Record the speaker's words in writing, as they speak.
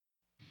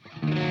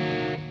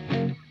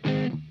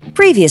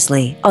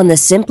Previously on the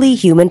Simply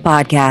Human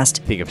podcast.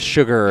 Think of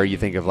sugar, you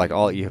think of like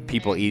all you have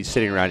people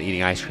sitting around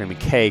eating ice cream and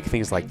cake,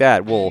 things like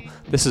that. Well,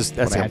 that's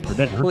what I had for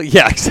dinner.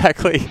 Yeah,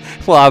 exactly.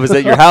 Well, I was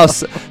at your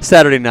house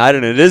Saturday night,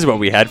 and it is what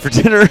we had for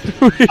dinner.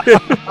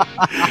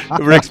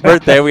 Rick's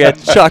birthday, we had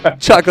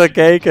chocolate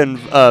cake and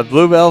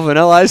bluebell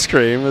vanilla ice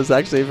cream. It was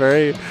actually a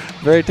very,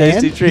 very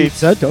tasty and treat.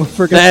 Pizza, don't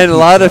forget. And a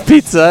lot of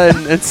pizza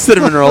and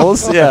cinnamon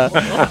rolls. Yeah,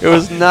 it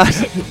was not.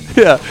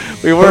 Yeah,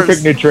 we weren't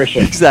perfect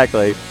nutrition.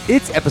 Exactly.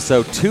 It's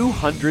episode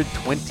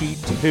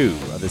 222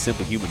 of the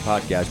Simply Human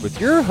podcast with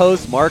your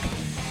hosts Mark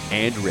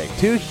and Rick.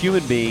 Two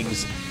human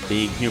beings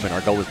being human.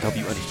 Our goal is to help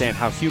you understand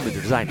how humans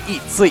are designed to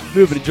eat, sleep,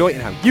 move, and enjoy,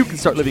 and how you can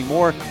start living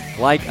more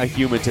like a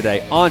human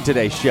today. On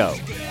today's show,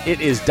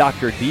 it is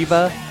Dr.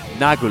 Diva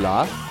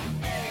Nagula.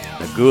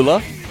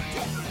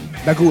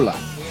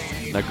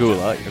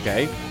 Nagula,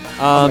 okay.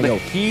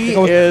 He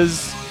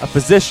is a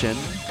physician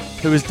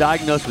who was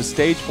diagnosed with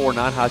stage 4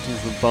 non-Hodgkin's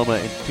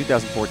lymphoma in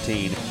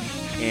 2014,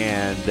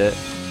 and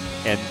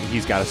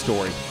he's got a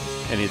story,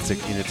 and it's a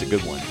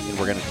good one, and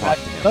we're going to talk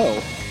to him.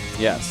 Oh,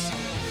 yes.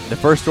 The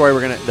first question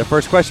we're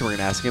going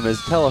to ask him is,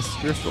 tell us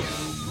your story.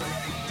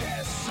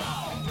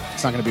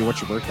 it's not going to be what's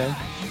your birthday?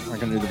 We're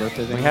going to do the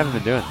birthday thing. We haven't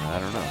been doing that. I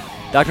don't know.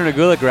 Dr.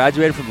 Nagula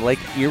graduated from Lake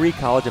Erie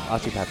College of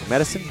Osteopathic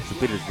Medicine,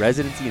 completed his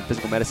residency in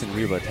Physical Medicine and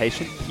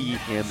Rehabilitation,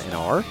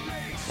 PM&R,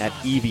 at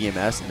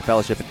EVMS, and a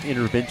fellowship in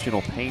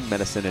Interventional Pain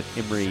Medicine at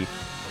Emory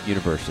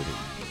University.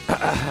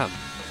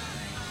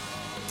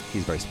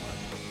 He's very smart.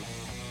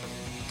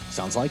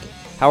 Sounds like it.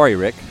 How are you,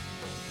 Rick?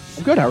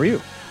 I'm good. How are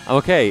you? I'm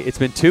okay. It's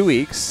been 2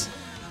 weeks.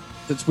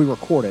 Since we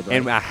recorded, right?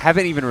 And I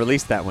haven't even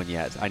released that one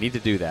yet. I need to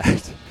do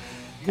that.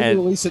 You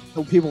release it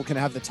so people can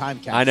have the time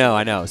capsule.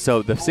 I know.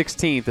 So the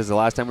 16th is the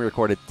last time we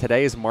recorded.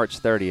 Today is March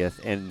 30th,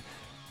 and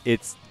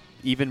it's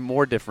even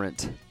more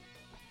different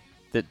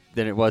than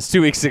it was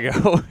 2 weeks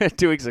ago.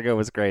 2 weeks ago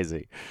was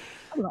crazy.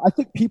 I don't know, I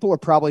think people are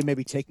probably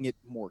maybe taking it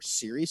more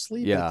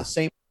seriously. Yeah. But at the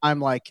same time,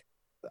 like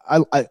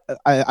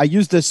I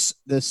use this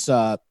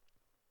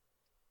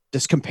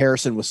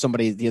comparison with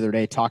somebody the other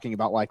day talking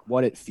about like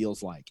what it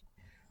feels like.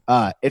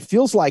 It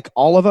feels like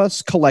all of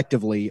us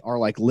collectively are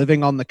like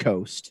living on the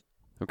coast.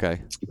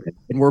 Okay.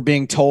 And we're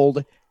being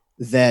told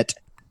that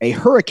a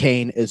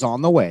hurricane is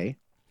on the way.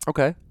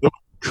 Okay.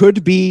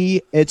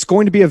 It's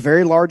going to be a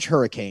very large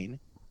hurricane,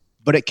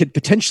 but it could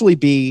potentially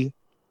be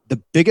the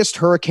biggest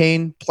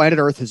hurricane planet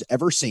Earth has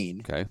ever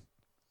seen. Okay.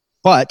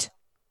 But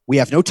we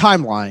have no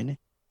timeline.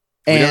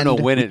 We And don't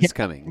know when it's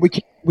coming. We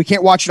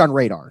can't watch it on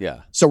radar.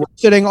 Yeah. So we're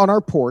sitting on our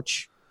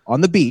porch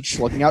on the beach,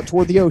 looking out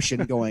toward the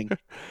ocean, going,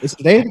 is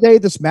today the day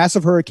this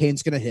massive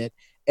hurricane's going to hit?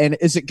 And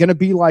is it going to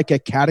be like a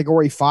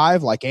category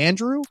 5 like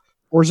Andrew?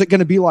 Or is it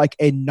going to be like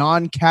a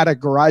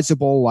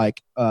non-categorizable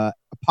like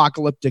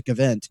apocalyptic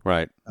event?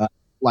 Right.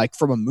 Like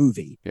from a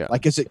movie? Yeah.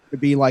 Like is it going to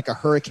be like a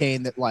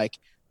hurricane that like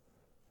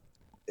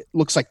it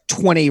looks like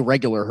 20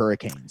 regular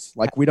hurricanes?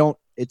 Like we don't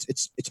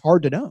it's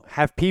hard to know.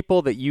 Have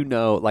people that you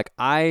know, like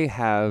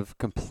I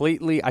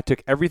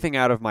took everything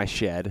out of my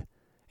shed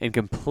and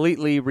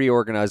completely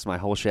reorganized my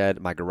whole shed,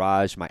 my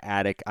garage, my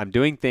attic. I'm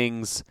doing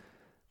things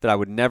that I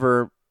would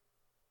never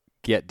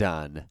get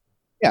done.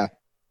 Yeah.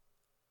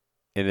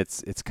 And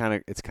it's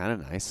kind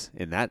of nice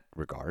in that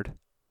regard.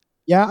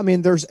 Yeah, I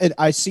mean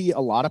I see a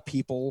lot of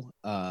people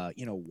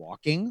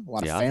walking, a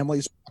lot of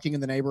families walking in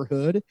the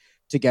neighborhood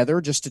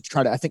together just to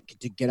try to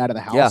get out of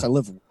the house. Yeah. I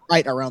live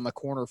right around the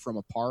corner from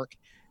a park.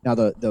 Now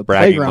the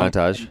bragging playground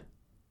montage.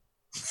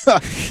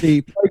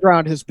 The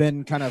playground has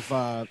been kind of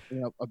a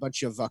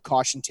bunch of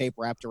caution tape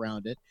wrapped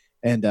around it,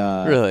 and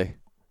really,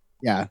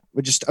 yeah,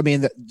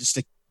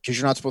 because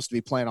you're not supposed to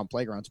be playing on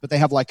playgrounds, but they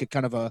have like a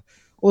kind of a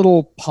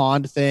little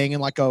pond thing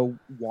and like a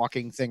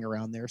walking thing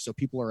around there, so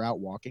people are out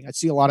walking. I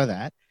see a lot of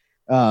that.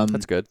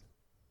 That's good.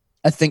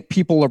 I think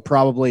people are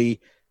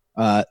probably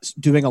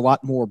doing a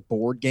lot more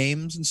board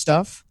games and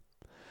stuff.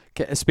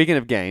 Okay, speaking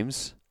of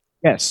games.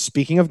 Yes,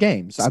 speaking of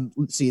games.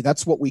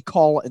 That's what we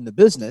call in the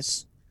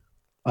business.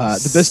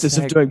 The business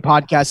of doing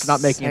podcasts and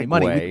not making any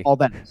money. We call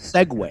that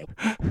segue.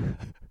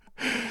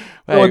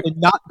 Hey, in the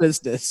not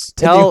business.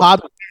 Tell in the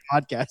hobby of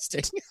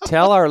podcasting.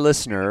 Tell our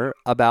listener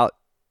about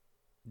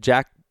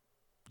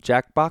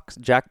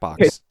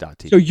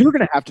Jackbox.tv. So you're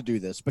going to have to do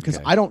this because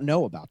Okay. I don't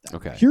know about that.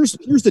 Okay. Here's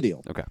the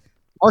deal. Okay.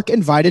 Mark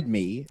invited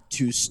me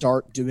to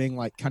start doing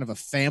like kind of a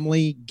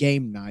family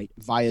game night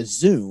via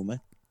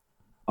Zoom.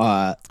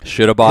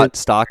 Should have bought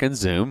stock in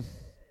Zoom.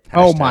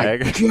 Oh my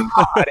Hashtag.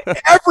 God.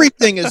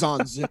 Everything is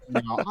on Zoom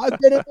now. I've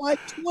been at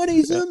like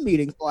 20 Zoom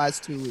meetings the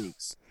last 2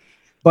 weeks.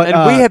 But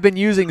And we have been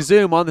using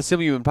Zoom on the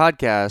Simply Human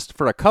podcast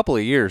for a couple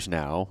of years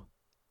now.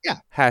 Yeah.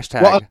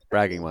 Hashtag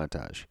bragging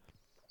montage.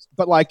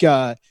 But like,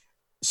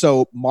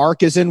 so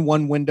Mark is in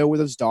one window with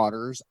his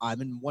daughters.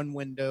 I'm in one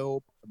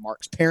window.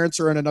 Mark's parents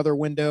are in another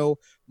window.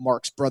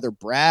 Mark's brother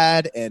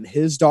Brad and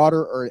his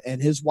daughter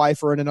and his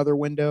wife are in another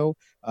window.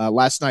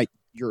 Last night,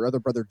 your other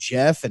brother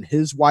Jeff and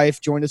his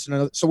wife joined us in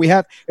another. So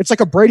it's like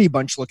a Brady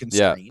Bunch looking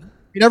screen. Yeah.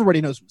 I mean,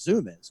 everybody knows what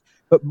Zoom is,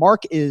 but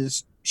Mark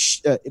is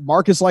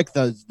Mark is like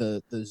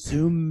the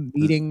Zoom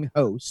meeting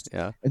host.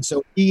 Yeah. And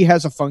so he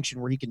has a function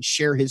where he can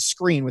share his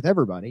screen with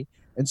everybody.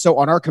 And so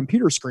on our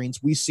computer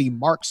screens, we see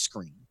Mark's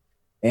screen.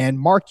 And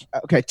Mark,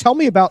 okay, tell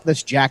me about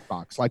this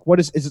Jackbox. Like, what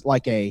is it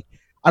like I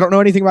don't know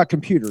anything about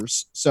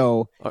computers.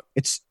 So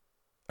it's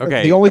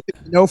okay. The only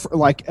thing,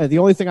 the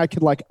only thing I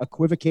could like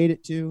equivocate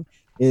it to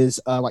is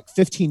like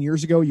 15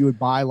 years ago, you would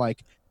buy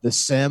like The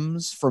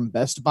Sims from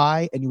Best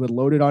Buy and you would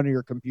load it onto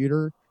your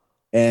computer.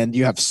 And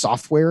you have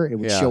software, it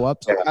would show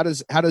up. So how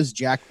does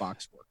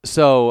Jackbox work?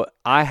 So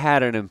I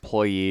had an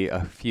employee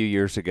a few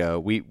years ago.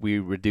 We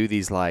would do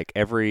these like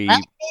every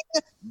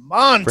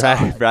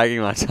bragging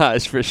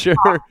montage for sure.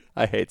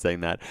 I hate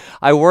saying that.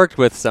 I worked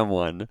with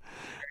someone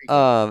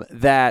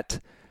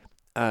that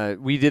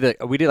we did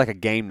like a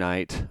game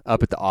night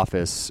up at the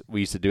office. We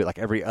used to do it like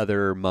every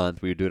other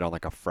month. We would do it on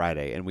like a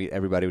Friday, and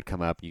everybody would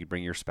come up. You could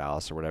bring your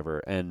spouse or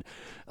whatever, and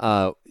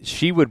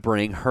she would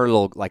bring her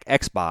little like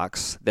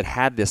Xbox that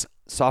had this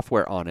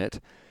software on it,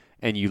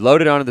 and you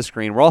load it onto the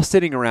screen. We're all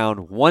sitting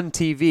around one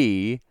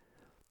TV,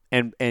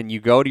 and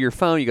you go to your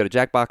phone, you go to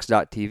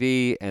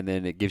jackbox.tv, and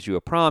then it gives you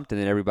a prompt, and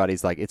then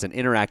everybody's like, it's an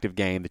interactive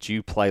game that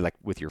you play like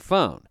with your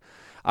phone.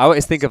 I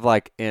always think of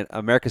like in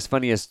America's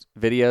Funniest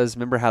Videos.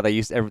 Remember how they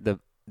used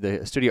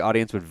the studio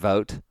audience would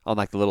vote on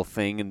like the little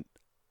thing, and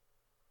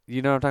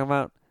you know what I'm talking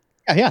about?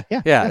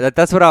 Yeah.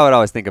 That's what I would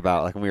always think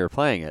about like when we were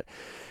playing it.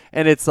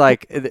 And it's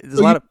like there's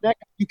a lot of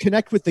you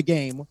connect with the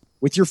game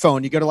with your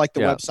phone. You go to like the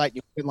website,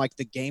 you put in like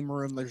the game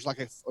room. There's like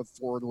a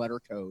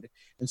 4-letter code,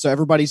 and so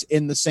everybody's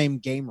in the same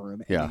game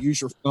room. And you use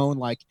your phone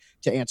like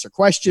to answer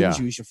questions.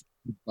 You use your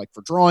like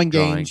for drawing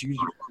games. You use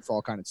your phone for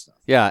all kind of stuff.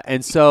 Yeah,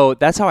 and so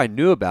that's how I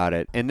knew about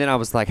it. And then I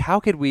was like, how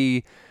could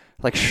we?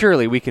 Like,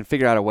 surely we can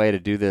figure out a way to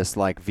do this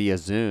like via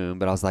Zoom.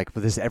 But I was like,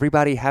 well, does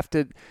everybody have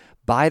to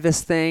buy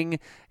this thing?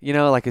 You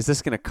know, like, is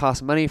this going to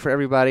cost money for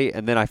everybody?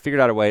 And then I figured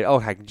out a way.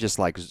 I can just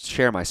like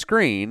share my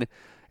screen,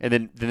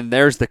 and then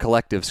there's the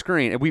collective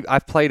screen. And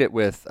I've played it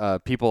with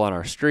people on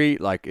our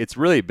street. Like, it's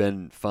really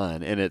been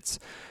fun. And it's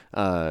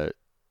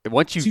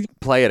once you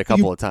play it a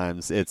couple of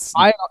times, it's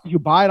you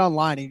buy it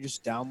online and you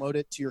just download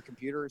it to your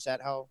computer. Is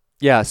that how?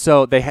 Yeah.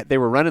 So they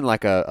were running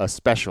like a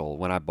special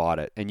when I bought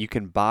it, and you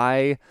can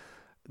buy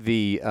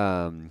the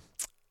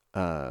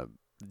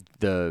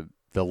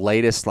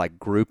latest like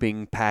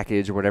grouping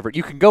package or whatever.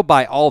 You can go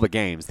buy all the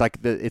games. Like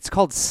it's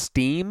called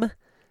Steam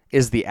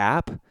is the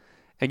app,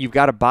 and you've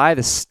got to buy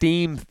the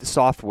Steam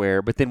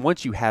software. But then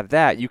once you have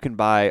that, you can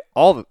buy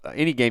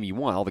any game you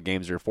want. All the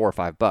games are $4 or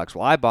 $5.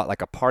 Well, I bought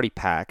like a party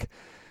pack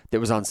that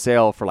was on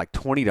sale for like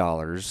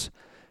 $20.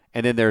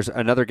 And then there's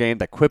another game,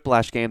 that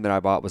Quiplash game that I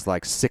bought was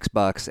like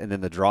 $6, and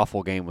then the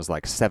Drawful game was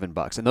like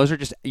 $7. And those are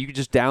you can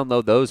just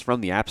download those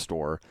from the App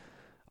Store.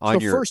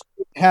 First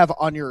you have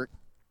on your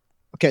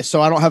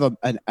so I don't have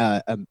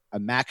a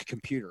Mac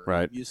computer.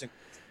 Right. I'm using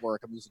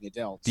work. I'm using a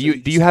Dell. Do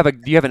you have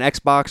an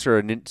Xbox or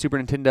a Super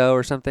Nintendo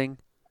or something?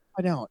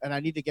 I don't, and I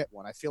need to get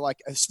one. I feel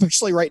like,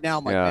 especially right now,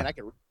 I'm like, man, I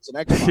can use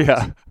an Xbox.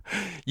 Yeah,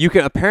 you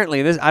can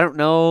apparently. This I don't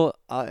know.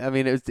 I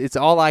mean, it's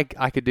all I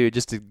could do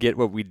just to get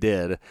what we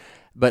did.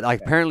 But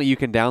like apparently you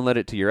can download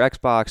it to your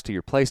Xbox, to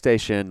your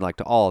PlayStation, like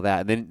to all of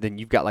that. And then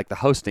you've got like the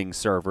hosting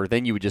server.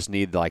 Then you would just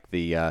need like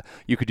the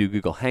you could do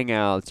Google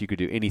Hangouts, you could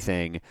do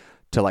anything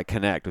to like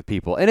connect with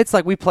people. And it's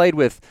like we played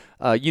with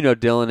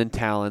Dylan and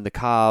Talon, the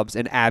Cobbs,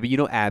 and Abby.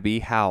 Abby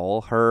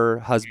Howell, her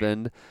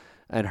husband,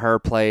 and her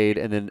played,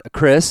 and then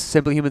Chris,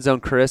 Simply Human's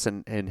own Chris,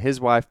 and his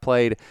wife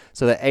played.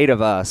 So the 8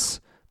 of us,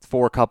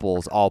 4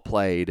 couples, all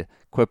played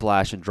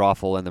Quiplash and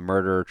Drawful and the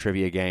murder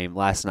trivia game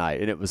last night,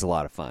 and it was a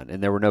lot of fun.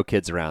 And there were no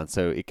kids around,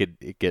 so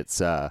it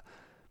gets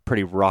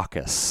pretty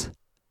raucous.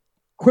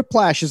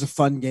 Quiplash is a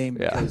fun game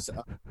because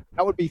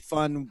that would be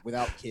fun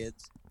without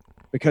kids,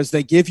 because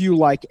they give you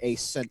like a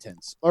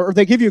sentence or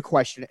they give you a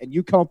question and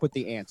you come up with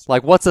the answer.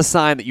 Like, what's a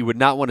sign that you would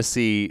not want to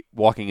see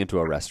walking into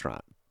a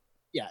restaurant?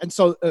 Yeah, and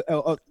so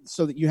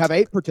that you have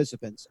 8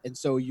 participants, and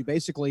so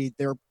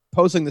they're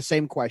posing the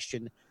same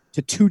question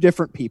to 2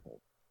 different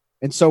people.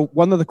 And so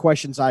one of the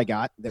questions I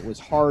got that was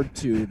hard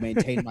to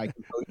maintain my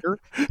composure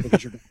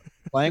because you're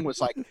playing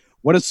was like,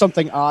 what is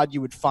something odd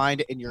you would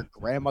find in your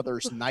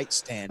grandmother's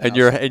nightstand? And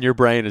your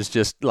brain is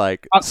just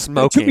like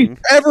smoking. It took me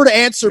forever to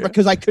answer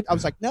because I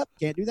was like, nope,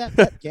 can't do that.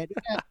 Nope, can't do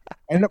that.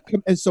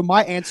 And so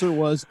my answer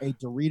was a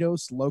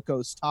Doritos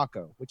Locos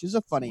Taco, which is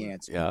a funny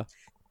answer. Yeah.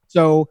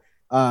 So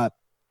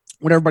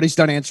when everybody's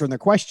done answering their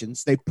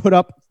questions, they put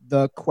up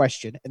the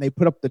question and they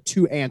put up the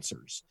 2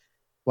 answers.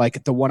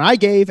 Like the one I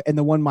gave and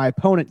the one my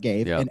opponent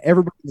gave, and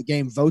everybody in the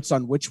game votes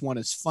on which one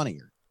is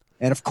funnier.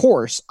 And of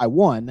course, I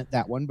won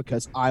that one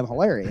because I'm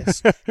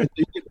hilarious. And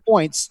you get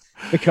points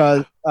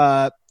because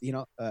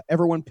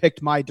everyone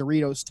picked my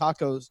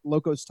Doritos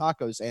Locos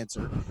Tacos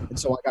answer, and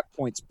so I got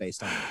points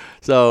based on it.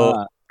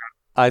 So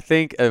I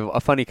think a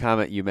funny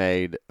comment you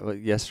made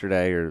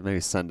yesterday or maybe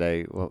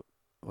Sunday. Well,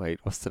 wait,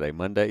 what's today?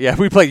 Monday? Yeah,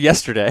 we played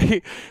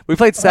yesterday. We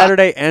played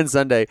Saturday and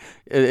Sunday.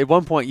 At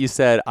one point, you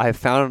said, "I have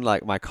found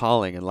like my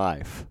calling in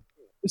life."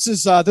 This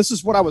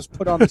is what I was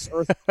put on this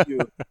earth to do.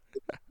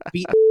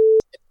 Beat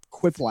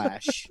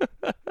quiplash.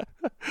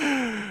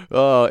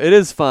 Oh, it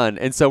is fun.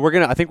 And so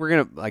I think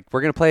we're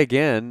gonna play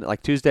again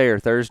like Tuesday or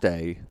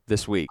Thursday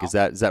this week.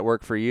 Does that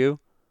work for you?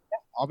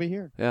 I'll be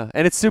here. Yeah.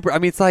 And it's super, I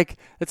mean, it's like,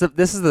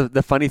 this is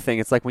the funny thing.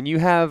 It's like when you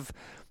have,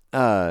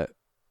 well,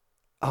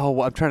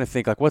 I'm trying to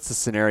think, like, what's the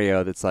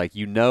scenario that's like,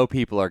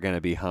 people are going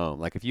to be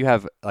home. Like if you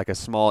have like a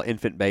small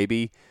infant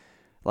baby,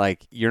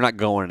 like you're not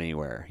going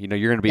anywhere,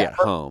 you're going to be at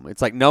home.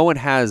 It's like no one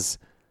has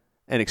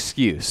an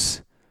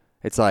excuse.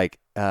 It's like,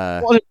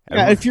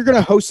 if you're going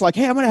to host like,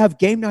 hey, I'm going to have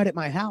game night at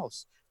my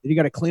house, then you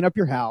got to clean up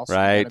your house.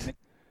 Right.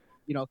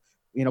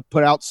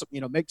 Put out some,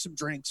 make some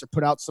drinks or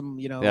put out some,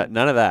 yeah,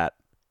 none of that.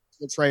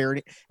 Tray or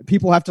anything. And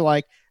people have to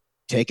like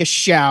take a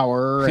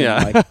shower and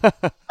I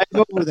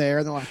go over there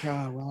and they're like,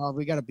 oh well,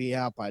 we got to be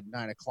out by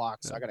 9 o'clock,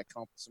 so I got to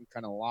come up with some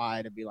kind of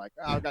lie to be like,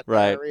 oh, I got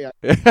diarrhea.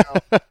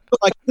 But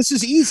like this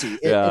is easy.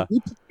 And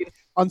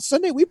on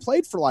Sunday we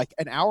played for like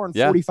an hour and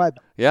 45 minutes.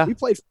 Yeah, we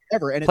played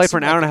forever and played for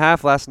an hour and a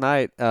half last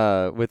night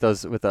with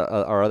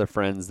our other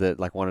friends that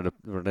like wanted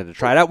to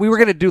try it out. We were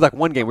gonna do like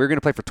one game. We were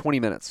gonna play for 20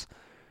 minutes.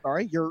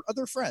 Sorry, your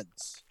other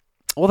friends.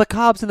 Well, the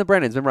Cobbs and the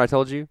Brennans. Remember I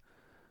told you?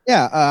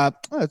 Yeah,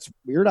 it's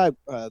weird.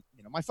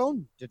 My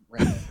phone didn't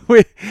ring.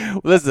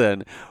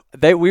 Listen,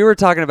 we were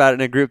talking about it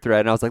in a group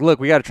thread, and I was like, "Look,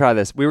 we got to try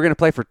this. We were going to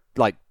play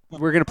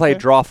a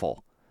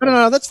drawful."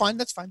 No, that's fine.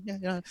 That's fine.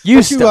 Yeah. You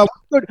why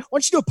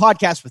don't you do a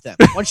podcast with them?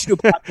 Why don't you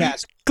do a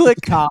podcast? Click.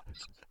 With the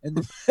cops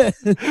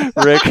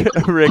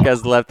and Rick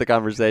has left the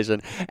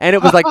conversation, and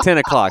it was like 10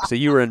 o'clock, so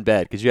you were in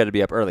bed because you had to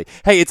be up early.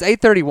 Hey, it's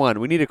 8:31.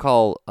 We need to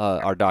call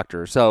our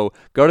doctor. So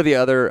go to the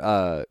other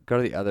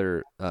meeting.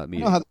 I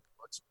know how that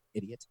works,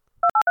 idiot.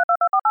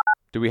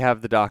 Do we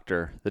have the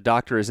doctor? The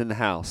doctor is in the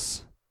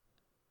house.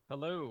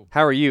 Hello.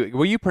 How are you?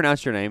 Will you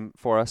pronounce your name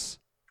for us?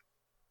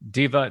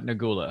 Diva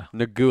Nagula.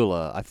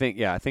 Nagula. I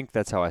think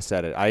that's how I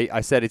said it.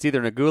 I said it's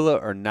either Nagula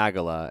or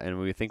Nagula, and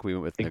we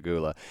went with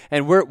Nagula.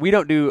 And we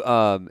don't do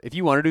if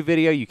you want to do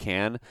video, you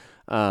can.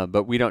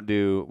 But we don't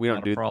do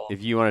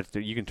if you want to,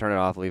 you can turn it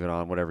off, leave it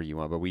on, whatever you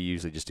want, but we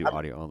usually just do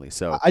audio only.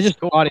 So I just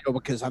do audio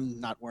because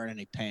I'm not wearing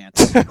any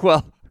pants.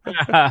 Well,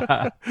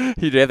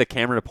 you do have the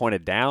camera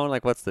pointed down?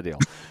 Like, what's the deal?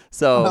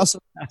 So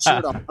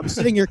I'm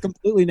sitting here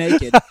completely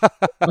naked.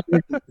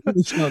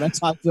 That's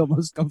how I feel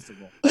most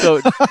comfortable.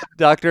 So,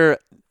 Dr.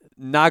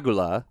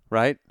 Nagula,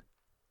 right?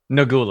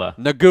 Nagula.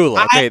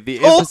 Okay,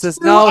 the emphasis.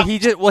 No, he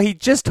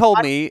just told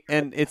me,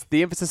 and it's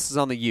the emphasis is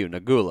on the U.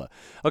 Nagula.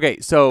 Okay,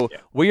 so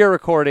we are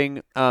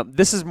recording.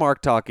 This is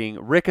Mark talking.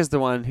 Rick is the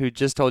one who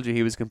just told you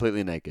he was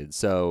completely naked.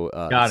 So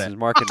this is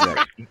Mark and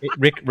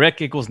Rick.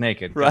 Rick equals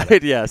naked.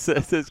 Right? Yes.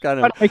 It's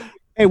kind of.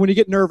 Hey, when you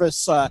get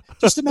nervous,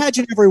 just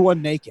imagine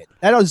everyone naked.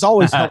 That is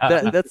always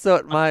helpful. That's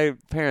what my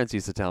parents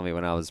used to tell me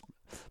when I was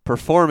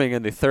performing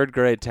in the 3rd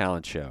grade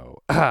talent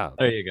show.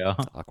 There you go.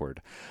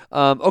 Awkward.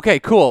 Okay,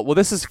 cool. Well,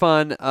 this is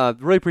fun.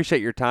 Really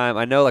appreciate your time.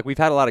 I know, like, we've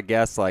had a lot of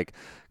guests, like,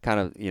 kind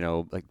of,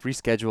 like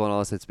reschedule and all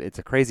this. It's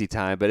a crazy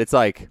time, but it's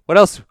like, what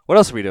else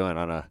are we doing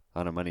on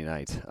a Monday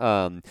night?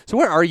 So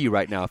where are you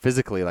right now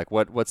physically? Like,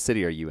 what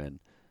city are you in?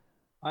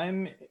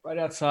 I'm right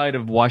outside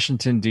of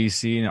Washington,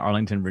 D.C. in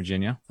Arlington,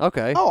 Virginia.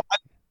 Okay. Oh,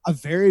 a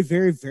very,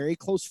 very, very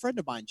close friend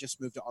of mine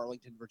just moved to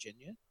Arlington,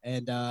 Virginia,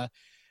 and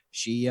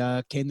she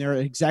came there at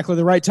exactly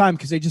the right time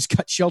because they just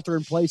got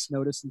shelter-in-place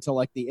notice until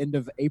like the end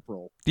of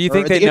April. Do you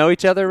think they know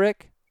each other,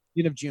 Rick?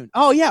 End of June.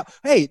 Oh yeah.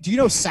 Hey, do you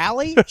know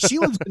Sally? She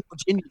lives in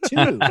Virginia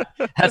too.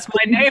 That's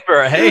my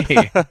neighbor.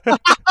 Hey.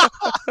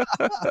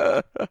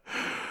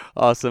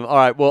 Awesome. All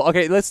right. Well,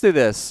 okay. Let's do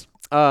this.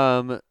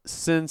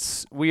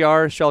 Since we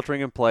are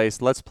sheltering in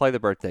place, let's play the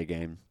birthday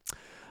game.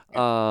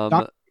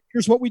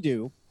 Here's what we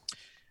do.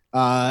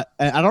 I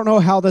don't know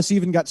how this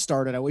even got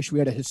started. I wish we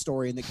had a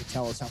historian that could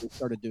tell us how we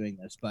started doing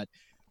this. But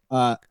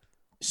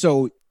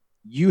so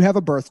you have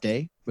a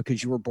birthday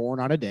because you were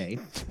born on a day.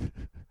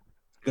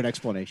 Good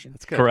explanation.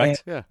 That's good.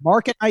 Correct. And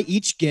Mark and I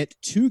each get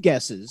 2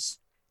 guesses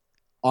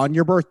on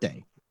your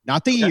birthday.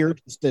 Not the year,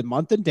 just the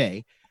month and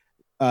day.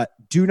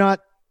 Do not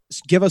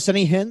give us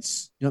any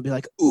hints. Be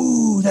like,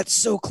 ooh, that's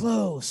so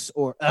close.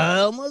 Or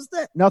almost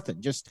there.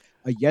 Nothing. Just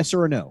a yes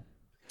or a no.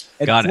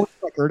 And Got it. For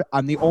the record,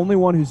 I'm the only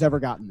one who's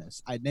ever gotten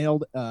this. I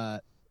nailed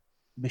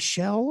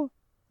Michelle.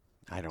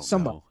 I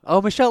don't know.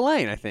 Oh, Michelle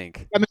Lane, I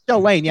think. Yeah,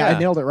 Michelle Lane. Yeah, I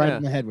nailed it right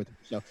in the head with her.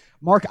 So,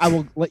 Mark, I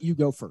will let you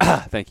go first.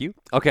 Thank you.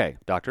 Okay,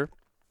 doctor.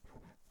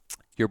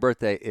 Your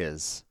birthday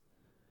is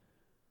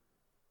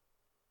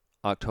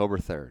October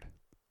 3rd.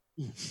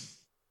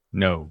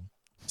 No.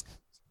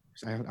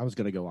 I was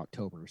going to go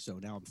October, so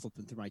now I'm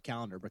flipping through my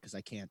calendar because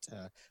I can't.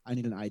 I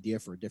need an idea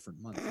for a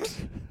different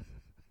month.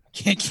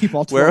 Can't keep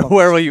all 12.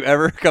 Where will you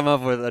ever come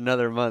up with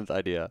another month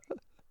idea?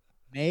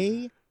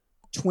 May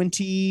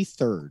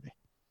 23rd.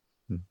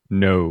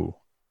 No.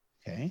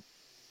 Okay,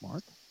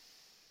 Mark. Oh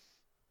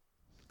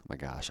my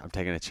gosh, I'm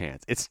taking a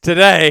chance. It's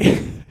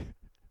today.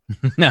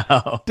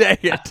 No. Dang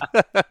it.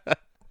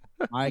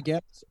 My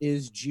guess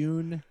is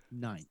June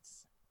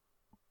 9th.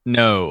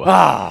 No.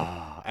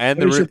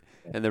 And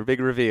the big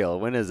reveal.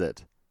 When is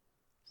it?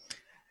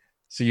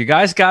 So you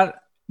guys got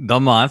the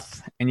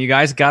month and you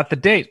guys got the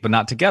date, but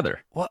not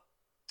together. What?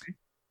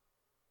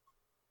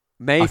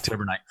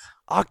 October 9th.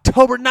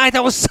 October 9th. I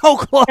was so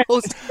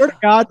close. Swear to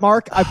God,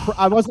 Mark,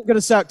 I wasn't going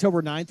to say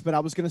October 9th, but I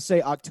was going to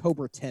say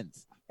October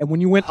 10th. And when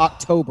you went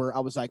October, I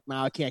was like,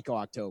 nah, I can't go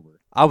October.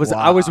 I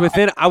was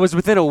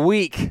within a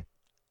week.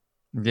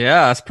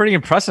 Yeah, that's pretty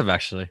impressive,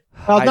 actually.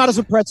 Well, not as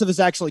impressive as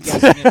actually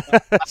guessing it.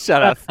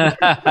 Shut up.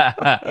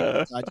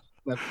 I just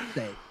have to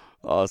say.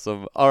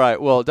 Awesome. All right.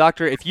 Well,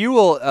 doctor, if you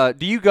will,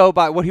 do you go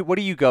by what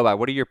do you go by?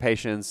 What are your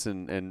patients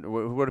and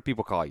what do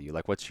people call you?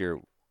 Like, what's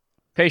your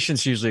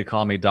Patients usually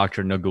call me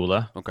Dr.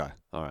 Nagula. Okay.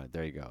 All right.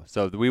 There you go.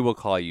 So we will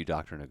call you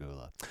Dr.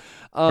 Nagula.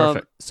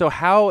 Perfect.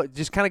 So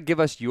just kind of give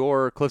us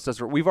your cliff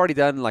notes. We've already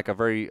done like a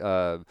very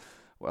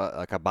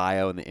like a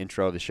bio in the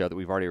intro of the show that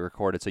we've already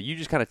recorded. So you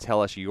just kind of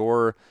tell us in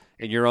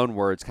your own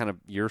words, kind of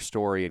your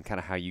story and kind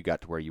of how you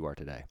got to where you are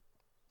today.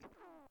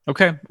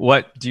 Okay.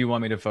 What do you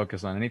want me to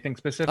focus on? Anything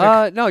specific?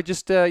 No,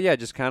 just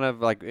kind of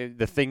like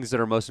the things that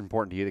are most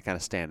important to you that kind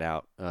of stand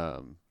out.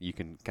 You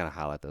can kind of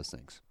highlight those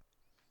things.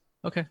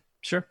 Okay.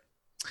 Sure.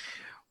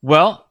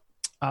 Well,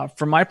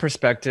 from my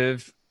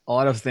perspective, a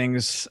lot of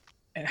things,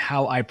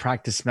 how I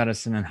practice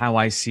medicine and how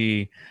I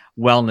see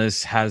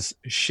wellness has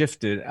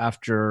shifted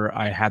after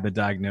I had the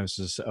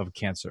diagnosis of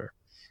cancer.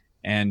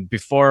 And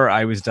before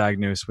I was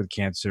diagnosed with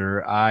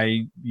cancer,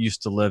 I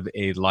used to live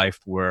a life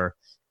where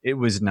it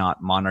was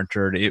not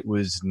monitored. It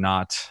was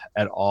not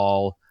at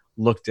all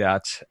looked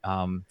at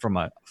from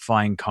a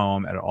fine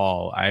comb at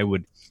all. I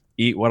would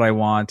eat what I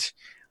want,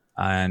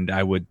 and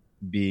I would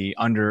be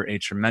under a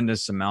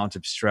tremendous amount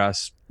of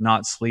stress,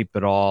 not sleep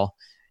at all,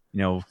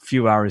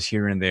 few hours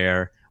here and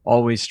there,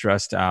 always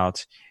stressed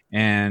out.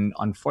 And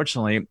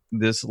unfortunately,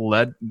 this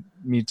led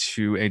me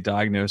to a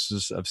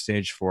diagnosis of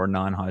stage 4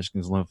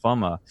 non-Hodgkin's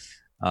lymphoma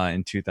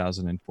in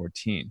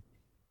 2014.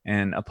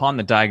 And upon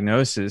the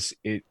diagnosis,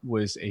 it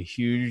was a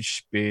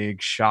huge,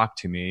 big shock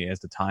to me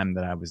at the time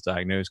that I was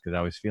diagnosed because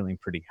I was feeling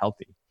pretty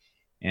healthy.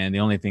 And the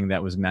only thing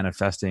that was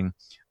manifesting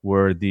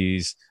were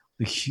these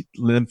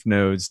lymph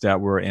nodes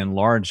that were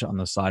enlarged on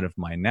the side of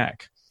my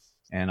neck.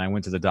 And I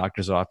went to the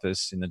doctor's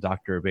office, and the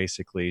doctor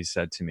basically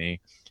said to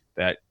me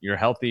that you're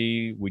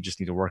healthy. We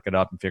just need to work it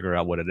up and figure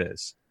out what it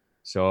is.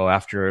 So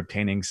after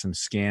obtaining some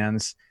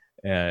scans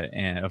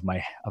of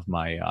my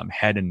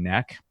head and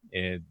neck,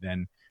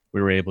 then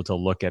we were able to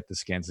look at the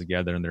scans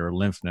together, and there were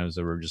lymph nodes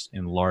that were just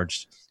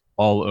enlarged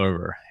all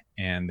over.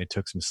 And they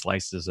took some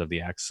slices of the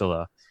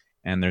axilla,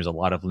 and there's a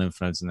lot of lymph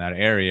nodes in that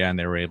area, and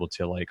they were able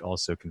to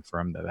also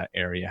confirm that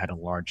area had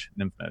enlarged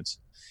lymph nodes.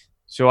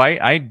 So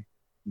I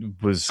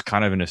was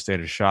kind of in a state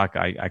of shock.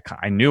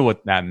 I knew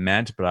what that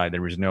meant, but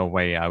there was no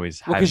way I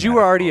was. Well, because you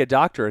were already a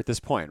doctor at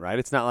this point, right?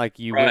 It's not like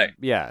you right.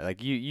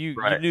 You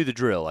knew the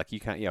drill. Like you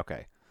kind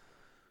okay.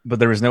 But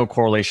there was no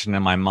correlation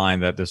in my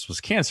mind that this was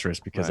cancerous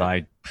because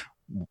I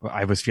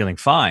was feeling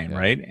fine,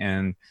 right?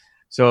 And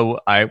so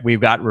we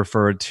got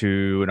referred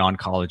to an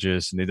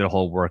oncologist, and they did a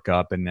whole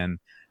workup, and then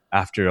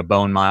after a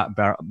bone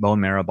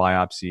marrow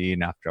biopsy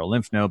and after a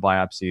lymph node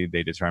biopsy,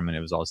 they determined it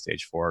was all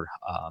stage 4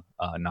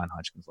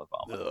 non-Hodgkin's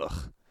lymphoma.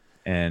 Ugh.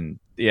 And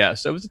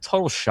so it was a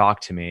total shock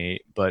to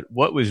me. But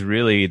what was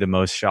really the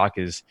most shock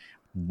is,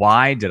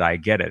 why did I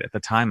get it? At the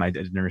time, I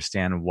didn't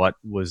understand what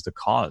was the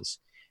cause.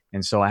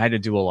 And so I had to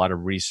do a lot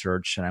of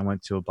research, and I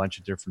went to a bunch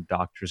of different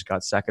doctors,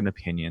 got second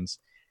opinions.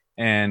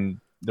 And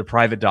the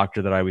private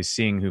doctor that I was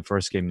seeing who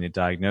first gave me the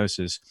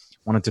diagnosis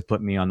wanted to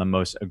put me on the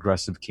most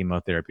aggressive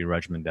chemotherapy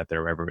regimen that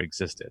there ever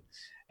existed.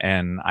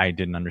 And I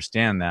didn't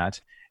understand that.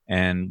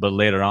 But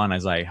later on,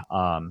 as I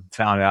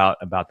found out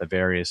about the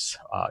various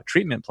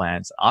treatment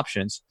plans,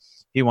 options,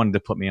 he wanted to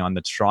put me on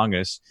the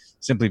strongest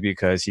simply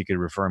because he could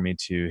refer me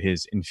to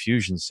his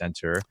infusion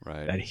center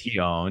that he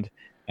owned.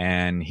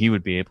 And he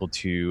would be able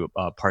to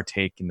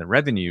partake in the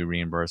revenue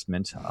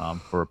reimbursement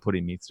for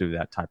putting me through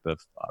that type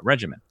of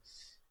regimen.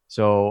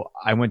 So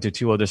I went to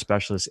 2 other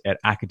specialists at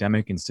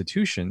academic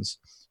institutions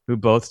who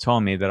both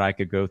told me that I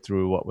could go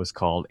through what was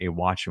called a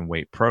watch and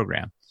wait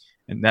program.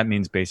 And that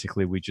means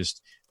basically we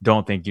just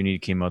don't think you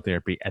need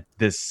chemotherapy at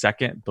this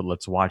second, but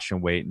let's watch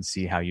and wait and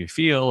see how you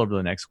feel over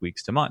the next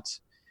weeks to months.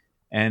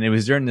 And it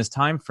was during this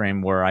time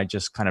frame where I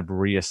just kind of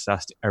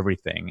reassessed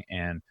everything.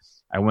 And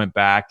I went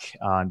back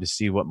to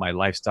see what my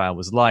lifestyle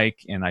was like.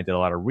 And I did a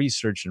lot of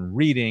research and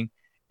reading.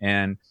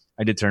 And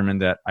I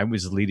determined that I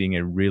was leading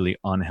a really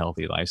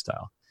unhealthy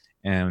lifestyle.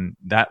 And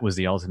that was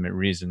the ultimate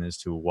reason as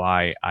to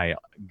why I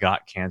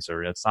got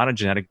cancer. It's not a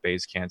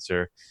genetic-based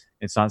cancer.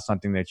 It's not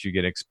something that you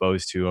get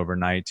exposed to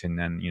overnight and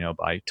then,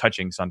 by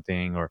touching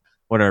something or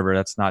whatever.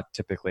 That's not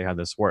typically how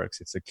this works.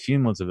 It's a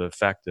cumulative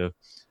effect of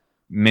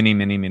many,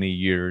 many, many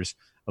years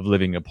of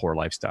living a poor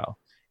lifestyle.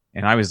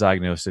 And I was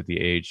diagnosed at the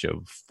age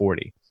of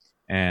 40.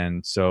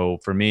 And so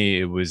for me,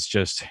 it was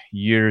just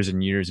years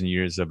and years and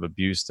years of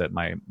abuse that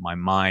my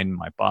mind,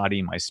 my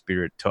body, my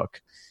spirit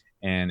took.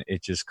 And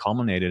it just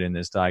culminated in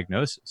this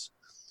diagnosis.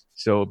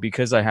 So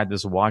because I had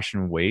this watch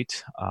and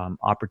wait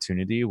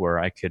opportunity where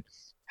I could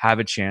have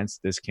a chance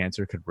this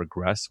cancer could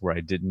regress, where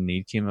I didn't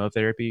need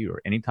chemotherapy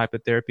or any type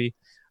of therapy,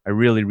 I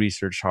really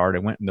researched hard. I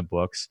went in the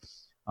books.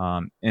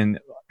 In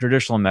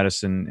traditional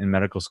medicine, in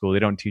medical school, they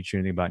don't teach you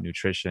anything about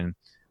nutrition.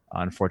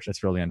 Unfortunately,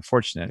 it's really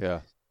unfortunate.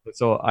 Yeah.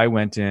 So I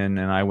went in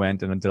and I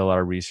did a lot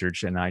of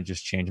research, and I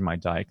just changed my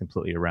diet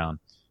completely around.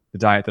 The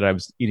diet that I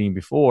was eating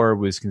before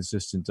was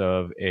consistent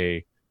of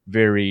a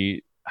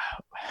very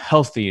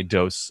healthy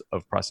dose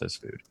of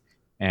processed food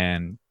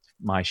and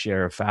my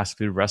share of fast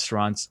food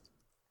restaurants,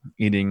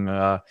 eating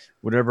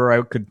whatever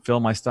I could fill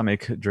my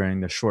stomach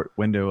during the short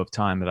window of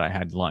time that I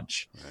had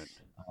lunch.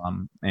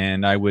 Right.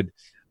 And I would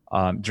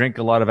drink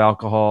a lot of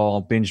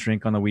alcohol, binge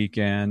drink on the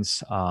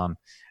weekends.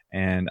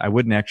 And I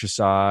wouldn't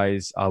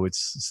exercise. I would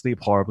sleep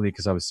horribly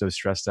because I was so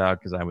stressed out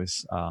because I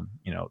was,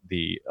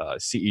 the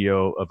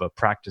CEO of a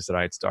practice that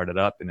I had started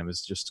up, and it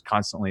was just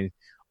constantly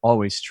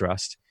always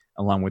stressed,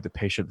 along with the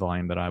patient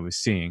volume that I was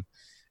seeing.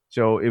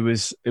 So it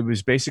was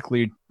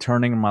basically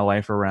turning my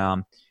life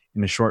around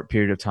in a short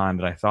period of time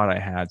that I thought I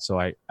had. So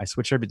I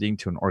switched everything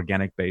to an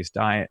organic based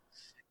diet,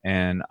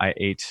 and I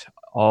ate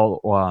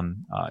all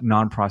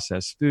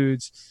non-processed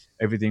foods.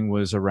 Everything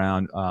was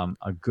around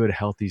a good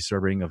healthy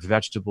serving of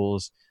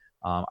vegetables.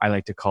 I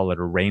like to call it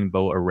a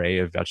rainbow array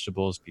of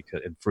vegetables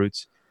because and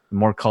fruits. The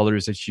more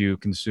colors that you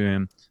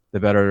consume, the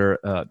better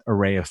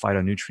array of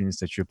phytonutrients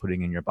that you're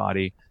putting in your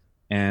body.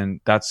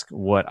 And that's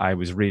what I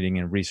was reading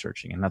and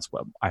researching, and that's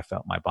what I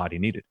felt my body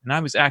needed. And I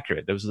was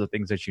accurate. Those are the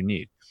things that you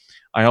need.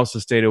 I also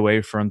stayed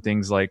away from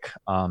things like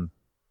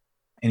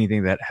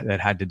anything that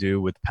had to do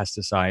with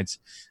pesticides.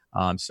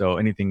 So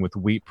anything with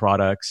wheat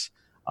products,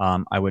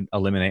 I would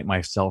eliminate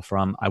myself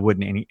from. I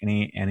wouldn't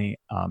any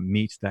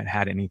meat that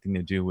had anything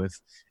to do with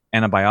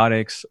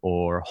antibiotics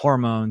or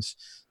hormones,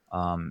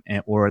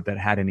 or that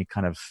had any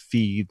kind of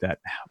feed that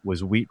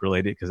was wheat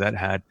related, because that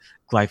had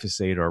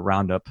glyphosate or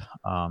Roundup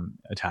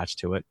attached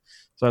to it.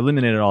 So I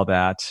eliminated all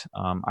that.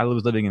 I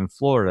was living in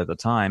Florida at the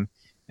time,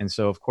 and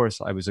so of course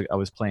I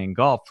was playing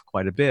golf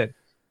quite a bit.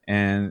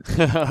 And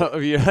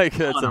You're like,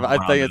 I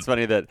think it's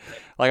funny that,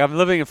 like, I'm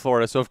living in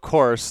Florida, so of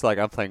course, like,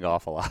 I'm playing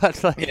golf a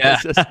lot. Like, yeah,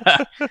 it's just...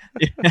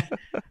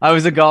 I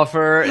was a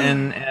golfer,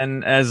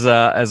 and as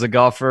a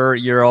golfer,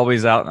 you're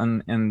always out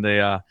in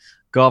the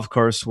golf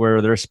course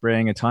where they're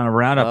spraying a ton of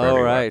Roundup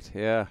everywhere. Right,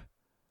 yeah.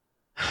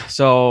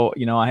 So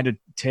I had to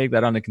take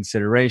that under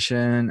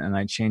consideration, and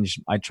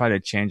I try to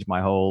change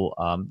my whole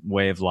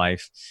way of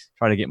life,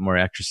 try to get more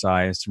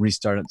exercise,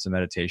 restarted some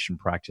meditation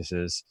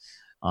practices.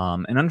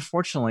 And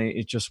unfortunately,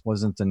 it just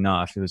wasn't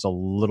enough. It was a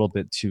little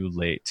bit too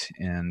late.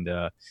 And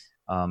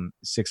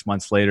 6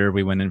 months later,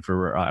 I went in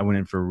for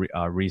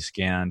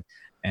rescan,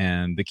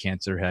 and the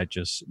cancer had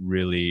was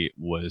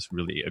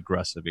really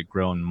aggressive. It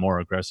grown more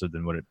aggressive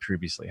than what it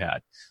previously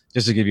had.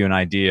 Just to give you an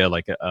idea,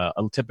 like a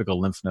typical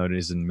lymph node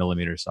is in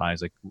millimeter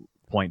size, like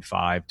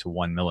 0.5 to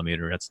 1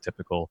 millimeter. That's a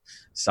typical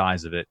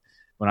size of it.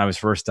 When I was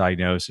first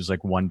diagnosed, it was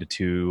like 1 to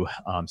 2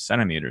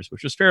 centimeters,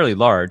 which was fairly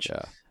large.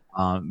 Yeah.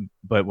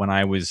 But when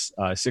I was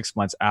 6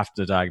 months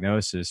after the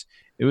diagnosis,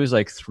 it was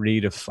like 3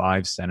 to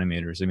 5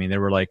 centimeters. I mean,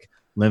 there were like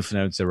lymph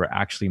nodes that were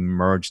actually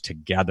merged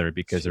together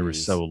because they were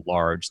so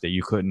large that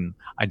you couldn't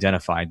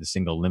identify the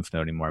single lymph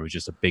node anymore. It was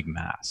just a big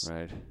mass.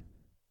 Right.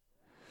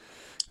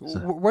 So,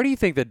 where do you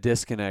think the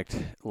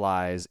disconnect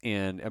lies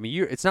in? I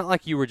mean, it's not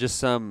like you were just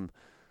some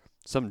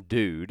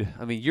dude.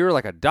 I mean, you're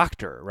like a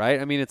doctor, right?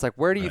 I mean, it's like,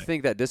 where do you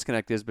think that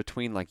disconnect is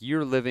between, like,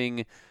 you're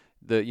living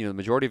the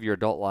majority of your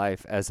adult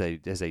life as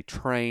a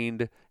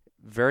trained,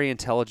 very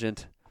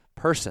intelligent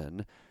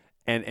person,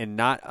 and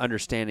not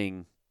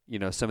understanding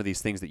some of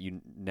these things that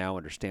you now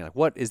understand? Like,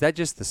 what is that?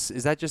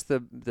 Is that just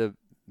the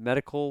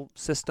medical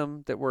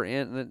system that we're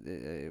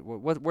in?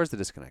 Where's the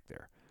disconnect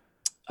there?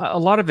 A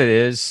lot of it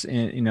is,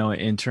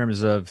 in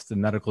terms of the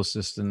medical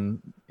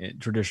system,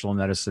 traditional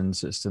medicine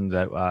system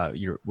that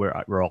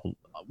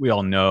we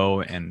all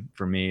know, and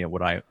for me,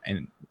 what I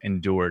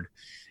endured,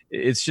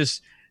 it's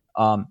just.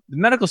 The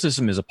medical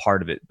system is a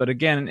part of it, but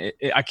again,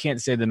 I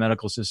can't say the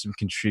medical system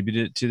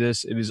contributed to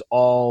this. It was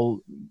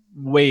all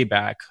way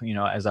back,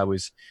 as I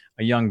was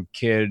a young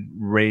kid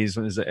raised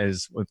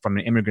as from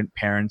an immigrant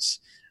parents,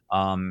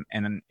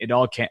 and it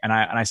all came. And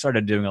I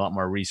started doing a lot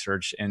more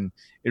research, and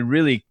it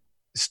really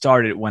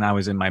started when I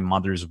was in my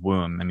mother's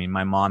womb. I mean,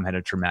 my mom had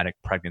a traumatic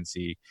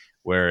pregnancy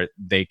where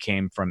they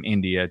came from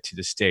India to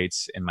the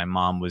States, and my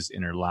mom was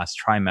in her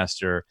last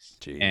trimester.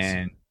 Jeez.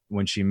 And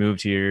when she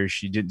moved here,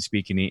 she didn't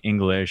speak any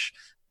English,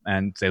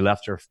 and they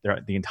left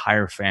the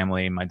entire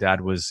family. My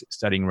dad was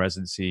studying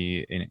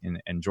residency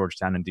in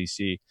Georgetown in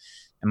DC,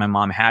 and my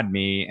mom had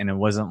me, and it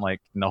wasn't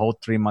like in the whole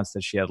 3 months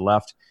that she had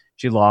left,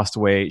 she lost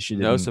weight.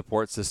 No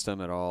support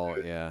system at all.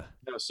 Yeah.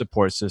 No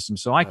support system.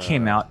 So I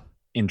came out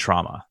in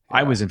trauma. Yeah.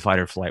 I was in fight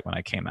or flight when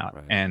I came out.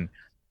 Right. And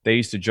they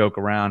used to joke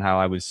around how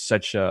I was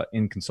such a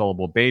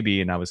inconsolable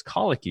baby and I was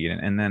colicky.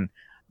 And then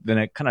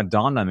it kind of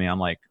dawned on me. I'm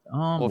like,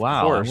 oh,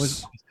 wow, I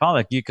was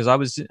colicky because I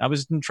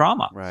was in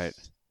trauma. Right.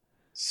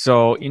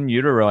 So in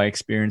utero, I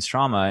experienced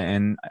trauma,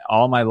 and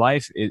all my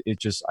life,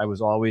 I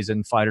was always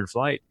in fight or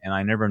flight, and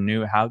I never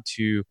knew how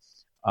to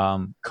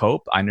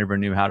cope. I never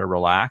knew how to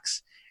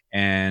relax.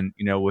 And,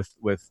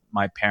 with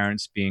my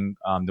parents being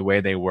the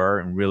way they were,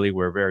 and really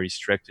were very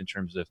strict in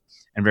terms of,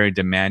 and very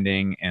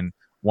demanding, and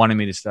wanted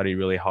me to study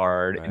really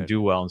hard and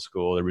do well in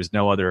school. There was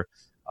no other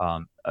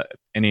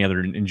any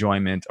other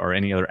enjoyment or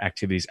any other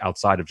activities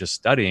outside of just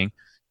studying.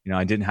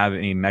 I didn't have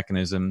any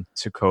mechanism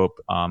to cope.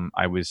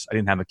 I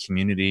didn't have a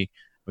community.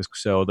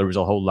 So there was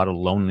a whole lot of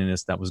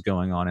loneliness that was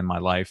going on in my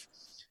life,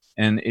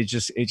 and it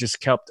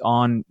just kept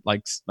on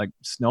like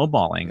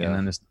snowballing, and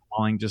then the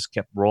snowballing just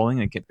kept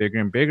rolling and kept bigger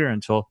and bigger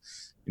until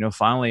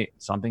finally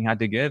something had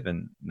to give,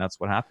 and that's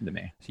what happened to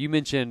me. So you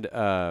mentioned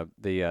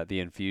the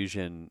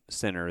infusion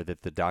center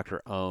that the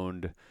doctor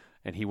owned,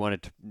 and he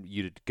wanted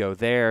you to go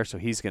there, so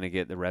he's going to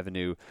get the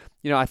revenue.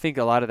 I think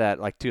a lot of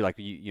that, like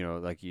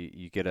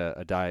you get an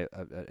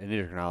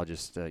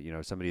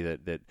endocrinologist, somebody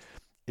that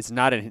it's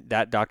not in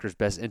that doctor's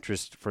best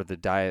interest for the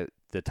type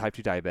 2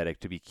 diabetic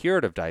to be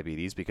cured of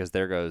diabetes, because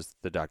there goes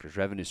the doctor's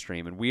revenue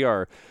stream. And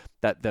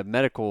the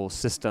medical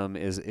system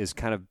is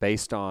kind of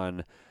based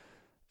on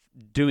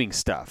doing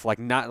stuff, like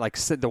not like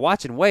the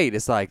watch and wait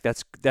is like,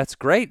 that's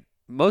great.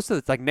 Most of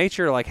it's like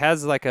nature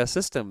has like a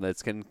system that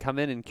can come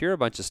in and cure a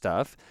bunch of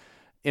stuff.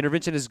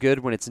 Intervention is good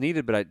when it's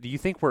needed, but do you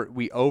think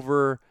we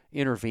over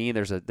intervene?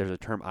 There's a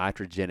term,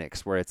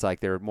 iatrogenics, where it's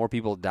like there are more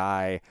people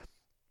die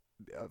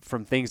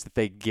from things that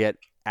they get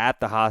at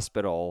the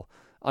hospital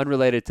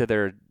unrelated to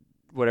their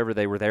whatever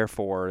they were there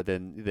for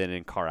than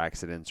in car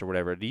accidents or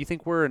whatever. Do you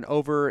think we're an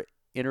over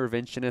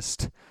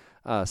interventionist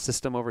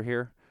system over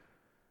here?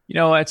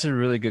 That's a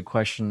really good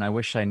question. I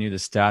wish I knew the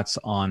stats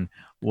on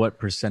what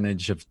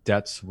percentage of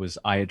deaths was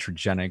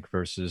iatrogenic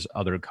versus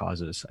other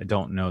causes. I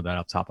don't know that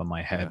off the top of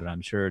my head, but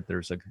I'm sure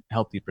there's a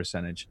healthy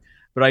percentage.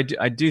 But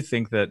I do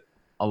think that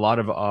a lot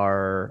of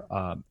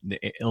our the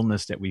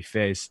illness that we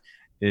face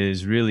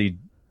is really,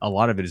 a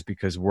lot of it is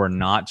because we're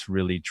not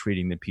really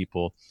treating the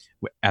people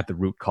at the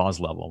root cause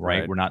level,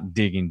 right? We're not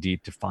digging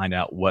deep to find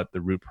out what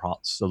the root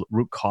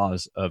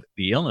cause of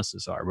the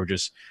illnesses are.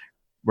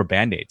 We're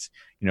Band-Aids.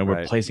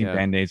 We're placing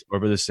Band-Aids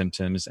over the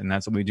symptoms, and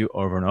that's what we do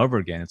over and over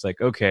again. It's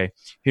like, okay,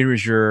 here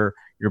is your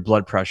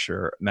blood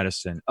pressure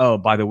medicine. Oh,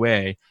 by the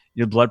way,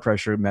 your blood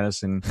pressure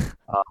medicine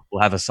will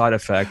have a side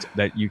effect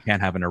that you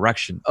can't have an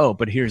erection. Oh,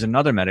 but here's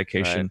another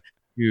medication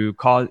to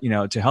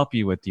help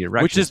you with the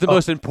erection. Which is the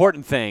most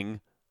important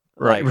thing.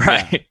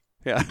 Right.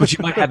 Yeah. But you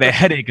might have a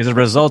headache as a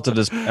result of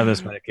this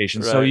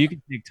medication. So you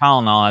can take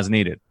Tylenol as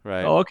needed.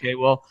 Right. Oh, okay.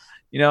 Well,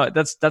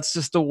 that's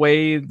just the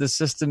way the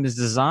system is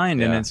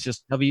designed, and it's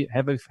just heavy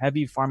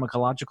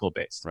pharmacological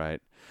based.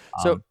 Right.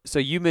 So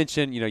you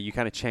mentioned, you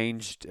kind of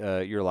changed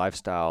your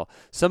lifestyle.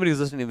 Somebody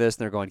who's listening to this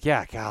and they're going,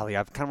 yeah, golly,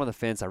 I'm kind of on the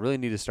fence. I really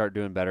need to start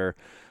doing better.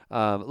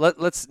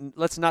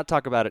 Let's not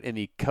talk about it in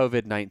the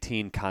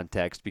COVID-19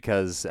 context,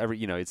 because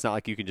it's not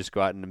like you can just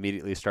go out and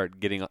immediately start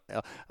getting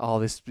all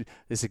this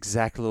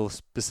exact little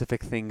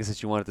specific things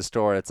that you want at the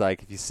store. It's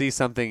like, if you see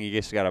something, you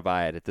just got to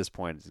buy it at this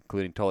point,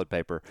 including toilet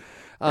paper.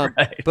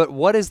 But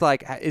what is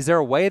there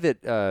a way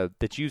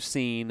that you've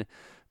seen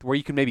where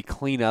you can maybe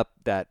clean up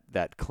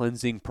that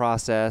cleansing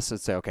process and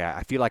say, okay,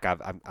 I feel like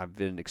I've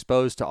been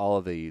exposed to all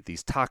of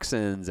these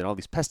toxins and all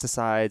these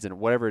pesticides and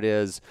whatever it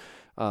is.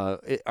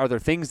 Are there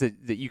things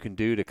that you can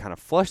do to kind of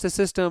flush the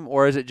system,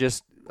 or is it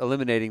just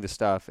eliminating the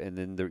stuff and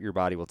then your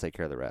body will take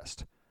care of the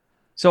rest?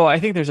 So I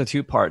think there's a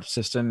two-part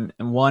system,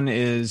 and one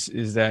is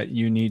that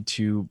you need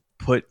to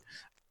put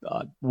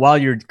while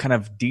you're kind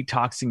of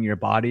detoxing your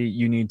body,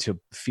 you need to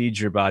feed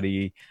your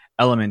body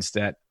elements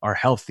that are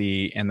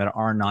healthy and that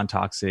are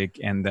non-toxic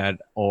and that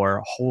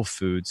are whole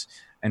foods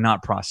and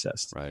not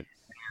processed. Right.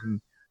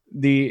 And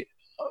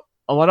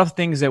a lot of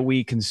things that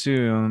we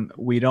consume,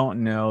 we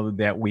don't know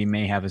that we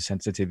may have a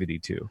sensitivity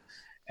to,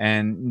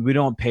 and we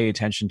don't pay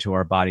attention to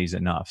our bodies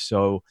enough.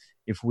 So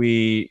if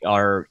we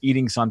are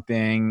eating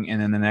something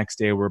and then the next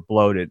day we're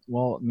bloated,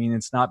 well, I mean,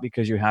 it's not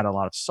because you had a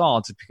lot of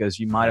salt, it's because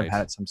you might have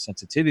had some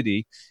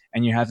sensitivity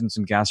and you're having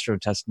some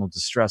gastrointestinal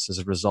distress as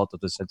a result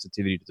of the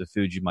sensitivity to the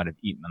food you might have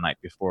eaten the night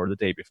before or the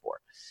day before.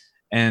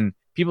 And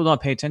people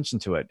don't pay attention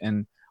to it.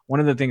 And one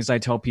of the things I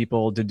tell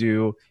people to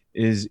do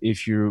is,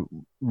 if you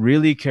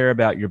really care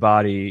about your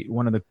body,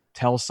 one of the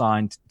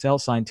telltale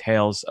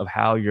tales of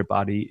how your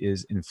body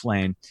is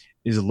inflamed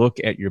is look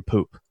at your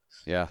poop.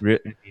 Yeah.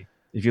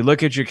 If you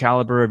look at your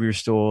caliber of your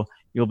stool,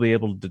 you'll be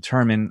able to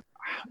determine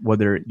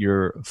whether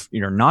you're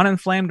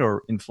non-inflamed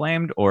or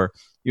inflamed, or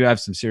you have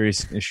some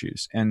serious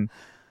issues. And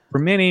for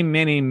many,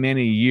 many,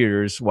 many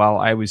years, while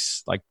I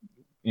was like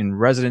in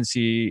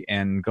residency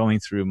and going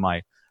through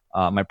my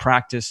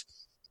practice,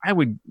 I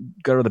would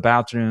go to the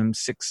bathroom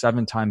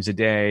 6-7 times a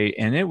day,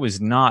 and it was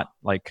not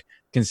like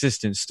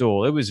consistent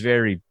stool. It was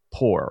very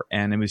poor,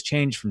 and it was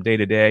changed from day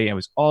to day. I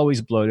was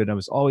always bloated. I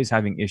was always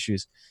having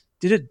issues.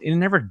 It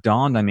never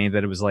dawned on me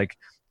that it was like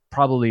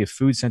probably a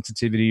food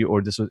sensitivity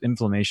or this was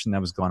inflammation that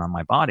was going on in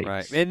my body.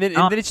 Right. And then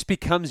it just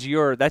becomes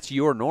that's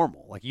your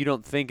normal. Like, you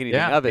don't think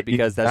anything of it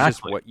because that's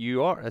just what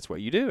you are. That's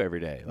what you do every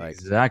day. Like,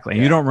 exactly.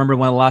 And you don't remember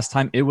when the last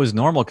time it was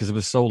normal because it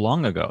was so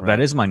long ago. Right. That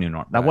is my new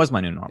normal. That was my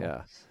new normal.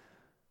 Yeah.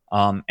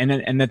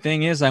 And the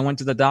thing is, I went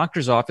to the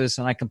doctor's office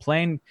and I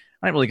complained.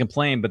 I didn't really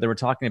complain, but they were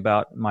talking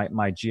about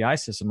my GI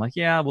system. Like,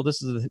 yeah, well,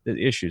 this is the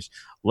issues.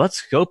 Let's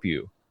scope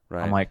you.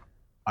 Right. I'm like,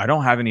 I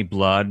don't have any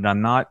blood, and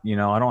I'm not,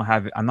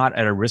 I'm not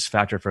at a risk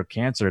factor for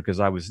cancer because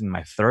I was in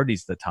my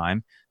 30s at the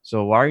time.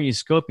 So why are you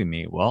scoping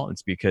me? Well,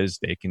 it's because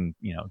they can,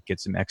 get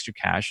some extra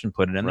cash and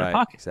put it in their Right.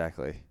 pocket.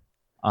 Exactly.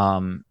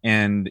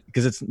 And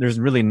because there's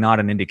really not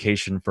an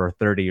indication for a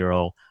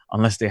 30-year-old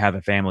unless they have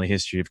a family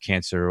history of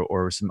cancer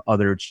or some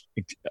other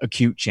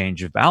acute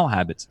change of bowel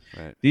habits.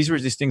 Right. These were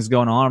just things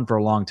going on for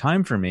a long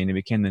time for me, and it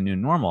became the new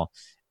normal.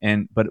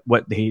 But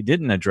what they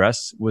didn't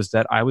address was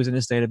that I was in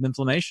a state of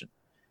inflammation,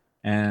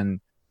 and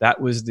that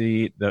was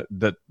the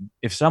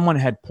if someone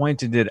had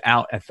pointed it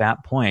out at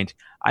that point,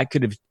 I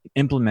could have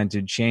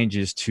implemented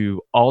changes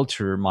to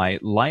alter my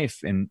life,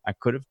 and I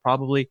could have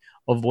probably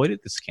avoided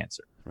this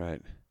cancer.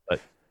 Right. But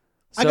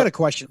I got a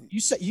question. You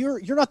said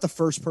you're not the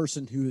first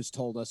person who has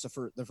told us,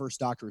 the first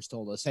doctor has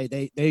told us,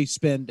 hey, they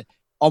spend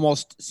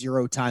almost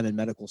zero time in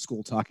medical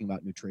school talking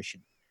about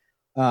nutrition.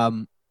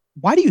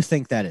 Why do you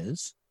think that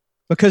is?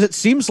 Because it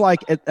seems like,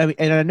 and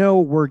I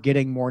know we're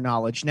getting more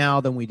knowledge now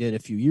than we did a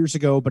few years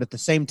ago, but at the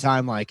same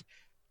time, like,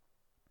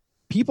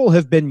 people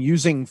have been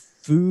using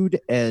food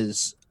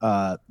as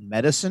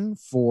medicine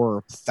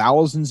for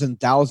thousands and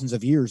thousands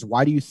of years.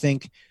 Why do you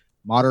think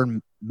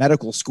modern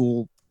medical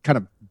school kind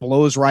of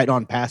blows right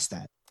on past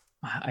that?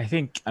 I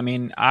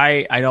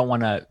don't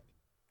want to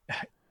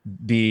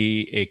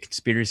be a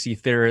conspiracy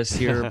theorist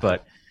here,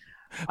 but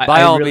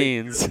by all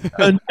means,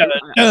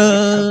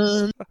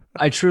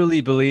 I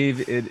truly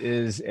believe it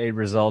is a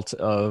result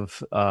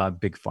of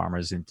Big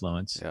Pharma's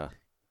influence. Yeah.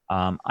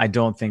 I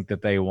don't think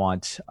that they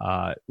want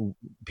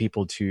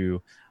people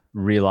to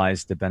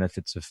realize the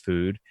benefits of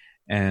food.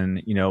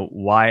 And,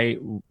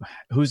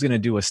 who's going to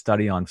do a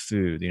study on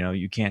food?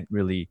 You can't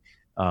really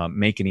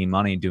make any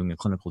money doing a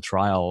clinical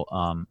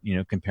trial,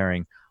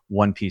 comparing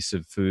one piece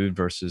of food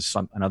versus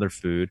another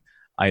food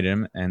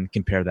item and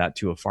compare that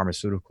to a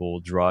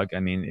pharmaceutical drug. I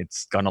mean,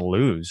 it's going to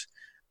lose.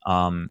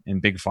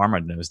 And Big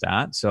Pharma knows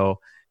that. So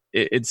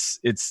it's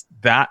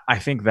that. I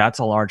think that's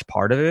a large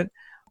part of it.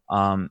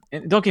 And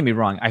don't get me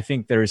wrong. I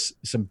think there's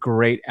some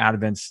great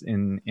advents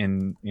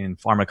in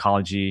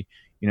pharmacology.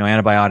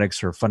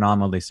 Antibiotics are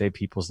phenomenal. They save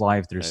people's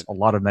lives. There's a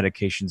lot of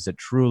medications that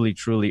truly,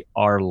 truly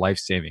are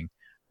life-saving.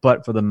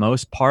 But for the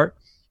most part,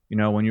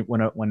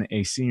 when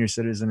a senior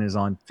citizen is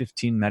on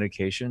 15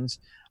 medications,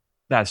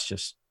 that's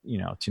just,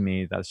 to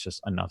me, that's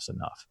just enough's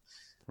enough.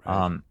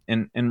 Right.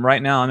 And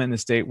right now I'm in the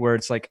state where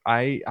it's like,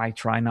 I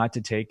try not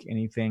to take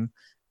anything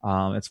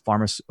that's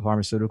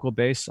pharmaceutical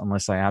based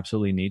unless I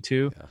absolutely need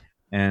to. Yeah.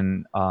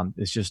 And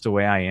it's just the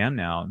way I am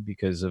now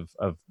because of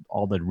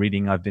all the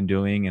reading I've been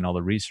doing and all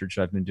the research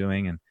I've been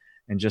doing.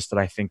 And just that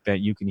I think that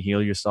you can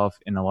heal yourself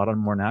in a lot of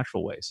more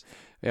natural ways.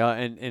 Yeah.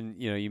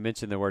 And you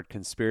mentioned the word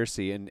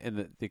conspiracy,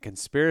 and the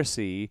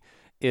conspiracy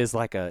is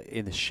like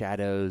in the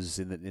shadows,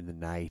 in the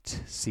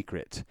night,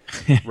 secret,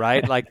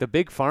 right? Like the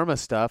Big Pharma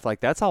stuff, like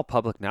that's all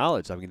public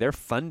knowledge. I mean, they're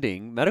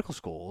funding medical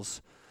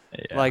schools.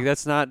 Yeah. Like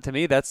that's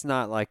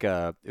not like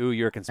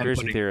you're a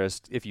conspiracy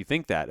theorist if you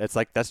think that. It's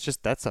like that's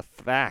a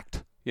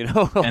fact,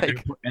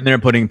 like, and they're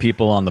putting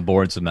people on the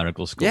boards of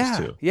medical schools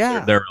too. Yeah,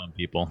 they're their own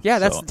people.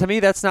 Yeah, so. To me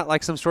that's not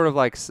like some sort of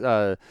like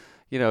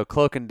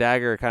cloak and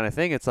dagger kind of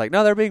thing. It's like,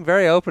 no, they're being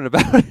very open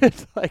about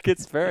it. Like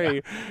it's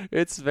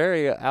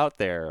very out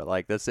there.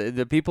 Like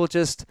the people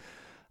just,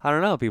 I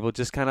don't know, people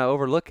just kind of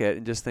overlook it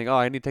and just think, oh,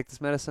 I need to take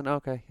this medicine.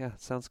 Okay, yeah,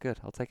 sounds good.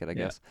 I'll take it, I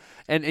guess.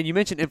 And you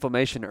mentioned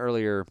inflammation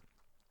earlier,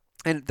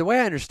 and the way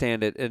I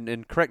understand it,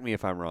 and correct me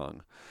if I'm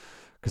wrong,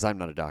 because I'm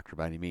not a doctor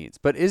by any means,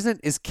 but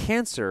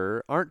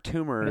aren't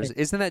tumors,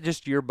 isn't that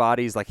just your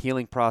body's like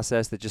healing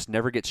process that just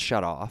never gets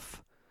shut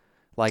off?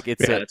 Like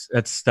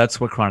that's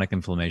what chronic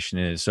inflammation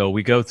is. So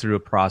we go through a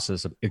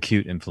process of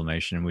acute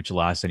inflammation, which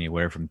lasts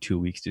anywhere from 2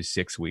 weeks to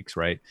 6 weeks,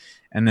 right?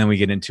 And then we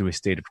get into a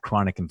state of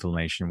chronic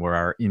inflammation where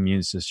our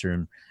immune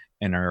system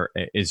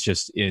is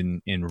just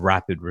in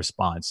rapid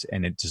response,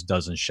 and it just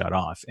doesn't shut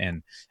off,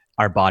 and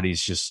our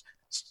body's just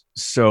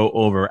so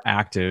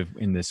overactive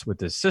with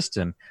this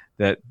system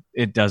that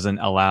it doesn't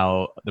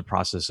allow the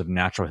process of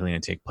natural healing to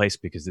take place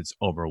because it's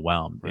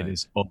overwhelmed. Right. It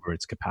is over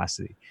its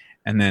capacity.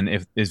 And then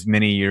if as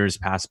many years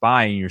pass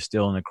by and you're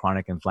still in a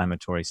chronic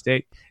inflammatory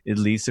state, it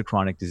leads to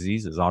chronic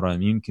diseases,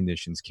 autoimmune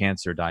conditions,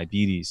 cancer,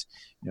 diabetes.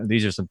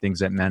 These are some things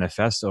that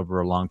manifest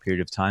over a long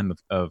period of time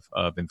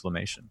of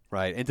inflammation.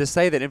 Right. And to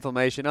say that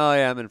inflammation, oh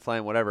yeah, I'm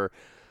inflamed, whatever,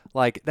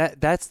 like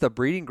that's the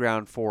breeding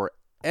ground for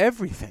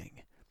everything.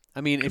 I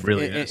mean,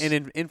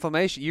 in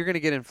inflammation, you're going to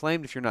get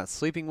inflamed if you're not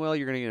sleeping well.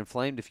 You're going to get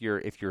inflamed if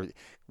you're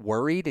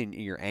worried and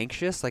you're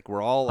anxious. Like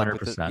we're all like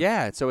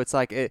 100%. So it's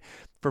like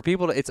for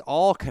people it's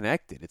all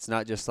connected. It's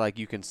not just like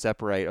you can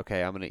separate.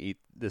 Okay, I'm going to eat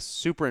this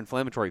super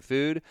inflammatory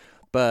food,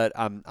 but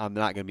I'm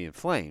not going to be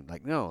inflamed.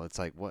 Like no, it's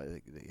like what?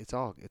 It's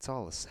all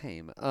the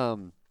same.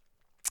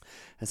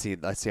 Let's see.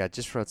 I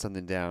just wrote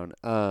something down.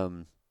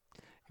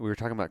 We were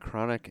talking about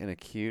chronic and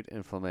acute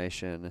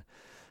inflammation.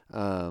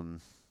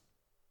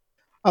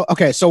 Oh,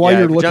 okay. So while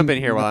you're looking, jump in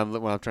here while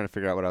I'm trying to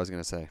figure out what I was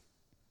going to say.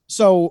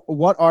 So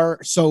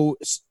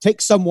take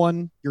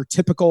someone, your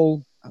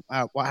typical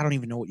I don't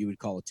even know what you would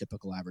call a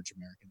typical average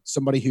American.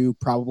 Somebody who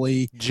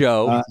probably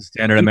Joe.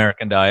 Standard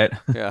American diet.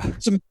 Yeah.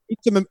 some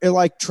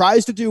like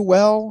tries to do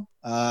well,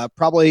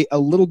 probably a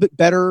little bit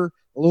better,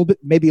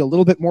 maybe a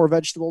little bit more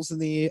vegetables than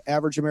the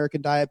average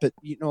American diet, but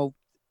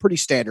pretty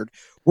standard.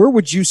 Where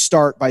would you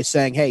start by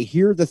saying, hey,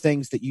 here are the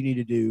things that you need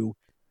to do?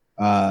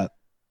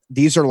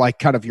 These are like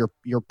kind of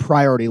your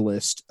priority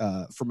list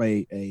from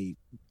an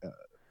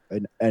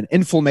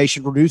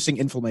reducing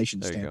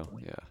inflammation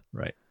standpoint. Yeah.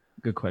 Right.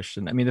 Good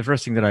question. I mean, the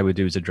first thing that I would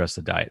do is address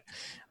the diet.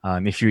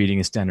 If you're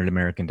eating a standard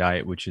American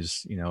diet, which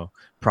is,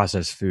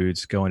 processed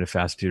foods, going to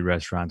fast food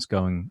restaurants,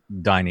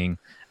 dining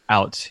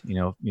out,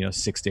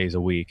 6 days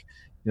a week,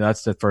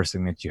 that's the first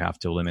thing that you have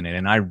to eliminate.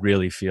 And I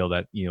really feel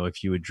that,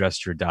 if you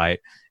address your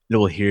diet, it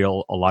will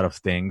heal a lot of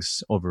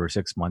things over a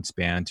 6-month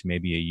span to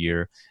maybe a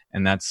year.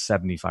 And that's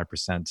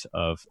 75%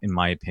 of, in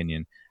my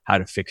opinion, how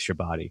to fix your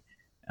body.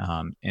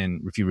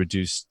 And if you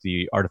reduce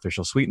the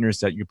artificial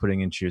sweeteners that you're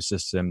putting into your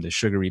system, the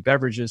sugary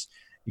beverages,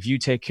 if you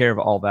take care of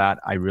all that,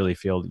 I really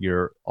feel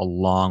you're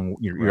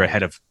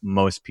ahead of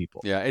most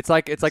people. Yeah, it's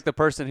like the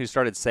person who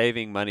started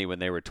saving money when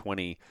they were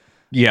 20.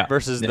 Yeah.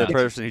 Versus the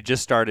person who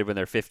just started when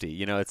they're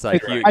 50. It's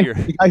like you're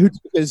the guy who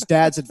took his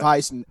dad's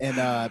advice and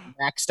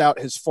maxed out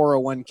his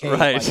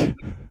 401k.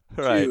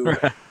 Right.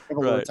 Right.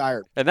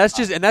 Retired. And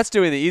that's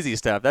doing the easy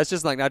stuff. That's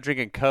just like not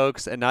drinking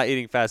Cokes and not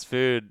eating fast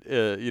food,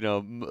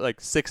 like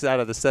 6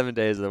 out of the 7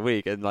 days of the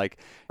week. And like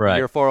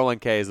your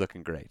 401k is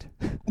looking great.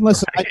 And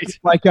listen,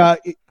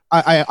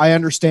 I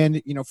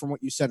understand, from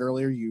what you said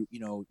earlier, you're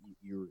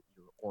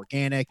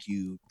organic,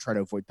 you try to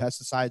avoid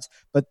pesticides,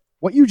 but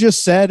what you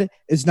just said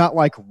is not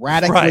like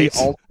radically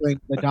altering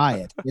the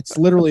diet. It's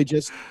literally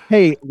just,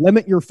 hey,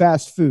 limit your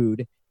fast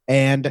food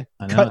and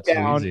cut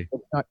down,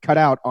 not cut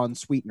out on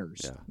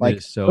sweeteners. Yeah.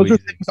 Like those are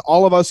things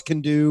all of us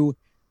can do,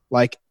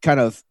 like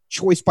kind of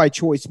choice by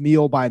choice,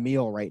 meal by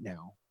meal right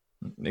now.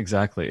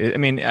 Exactly. I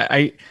mean,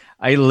 I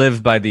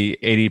live by the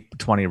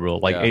 80-20 rule.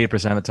 Like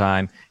 80% of the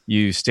time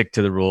you stick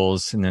to the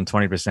rules and then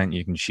 20%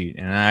 you can cheat.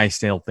 And I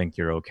still think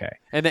you're okay.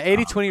 And the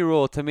 80-20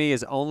 rule to me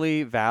is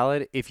only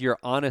valid if you're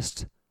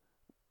honest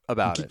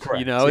about it.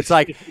 Correct. It's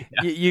like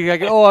you gotta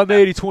go, I'm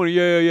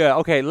 80-20. Yeah.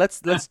 Okay, let's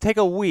take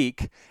a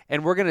week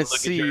and we're gonna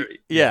see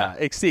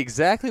see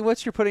exactly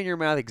what you're putting in your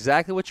mouth,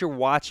 exactly what you're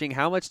watching,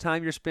 how much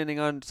time you're spending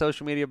on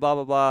social media, blah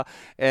blah blah.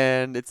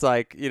 And it's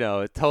like,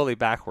 totally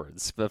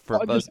backwards. But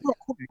for just real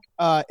quick,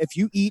 if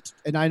you eat,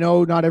 and I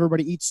know not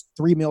everybody eats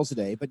 3 meals a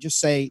day, but just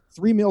say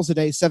 3 meals a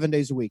day, 7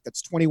 days a week,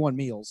 that's 21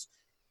 meals.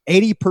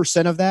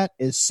 80% of that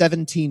is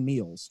 17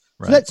 meals.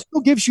 So that still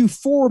gives you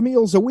 4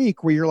 meals a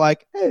week where you're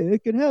like, hey, I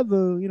can have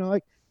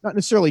like not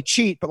necessarily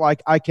cheat, but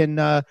like I can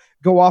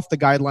go off the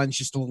guidelines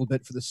just a little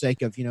bit for the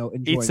sake of,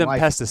 enjoying eat some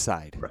life.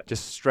 Pesticide,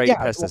 just straight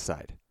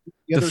pesticide.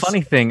 The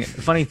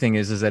funny thing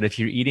is that if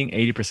you're eating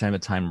 80% of the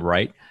time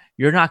right,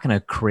 you're not going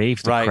to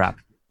crave the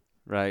crap.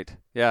 Right.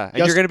 Yeah.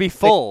 And you're going to be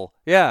full.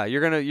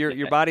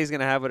 Your body's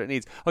going to have what it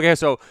needs. Okay.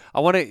 So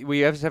we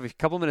have to have a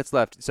couple minutes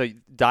left. So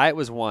diet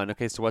was 1.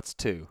 Okay. So what's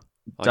 2?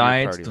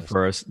 Diet's the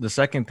first. The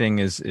second thing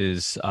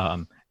is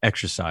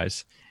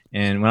exercise.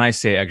 And when I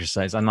say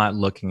exercise, I'm not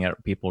looking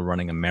at people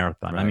running a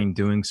marathon. I mean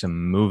doing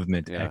some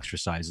movement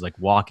exercise, like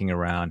walking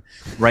around.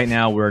 Right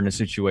now, we're in a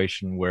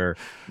situation where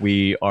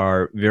we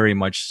are very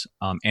much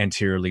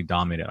anteriorly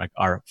dominant. Like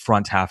our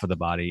front half of the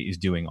body is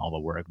doing all the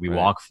work. We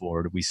walk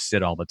forward. We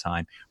sit all the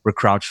time. We're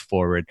crouched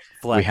forward.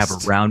 Flexed. We have a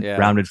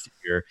rounded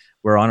figure.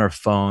 We're on our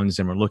phones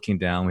and we're looking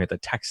down. We have the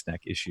text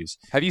neck issues.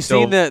 Have you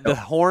seen the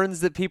horns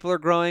that people are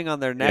growing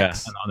on their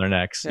necks? Yeah, on their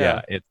necks.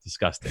 Yeah, it's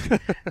disgusting.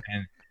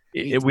 And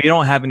we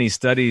don't have any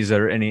studies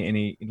or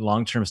any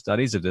long-term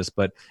studies of this,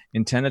 but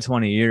in 10 to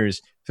 20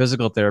 years,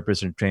 physical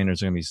therapists and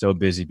trainers are going to be so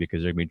busy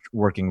because they're going to be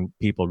working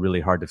people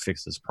really hard to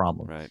fix this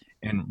problem. Right.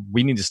 And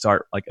we need to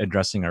start like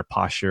addressing our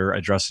posture,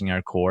 addressing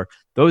our core.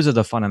 Those are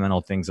the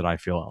fundamental things that I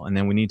feel. And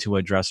then we need to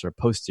address our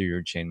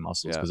posterior chain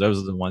muscles because those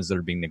are the ones that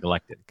are being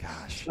neglected.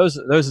 Gosh.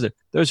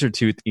 Those are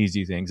 2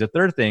 easy things. The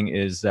third thing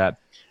is that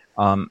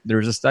there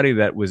was a study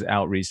that was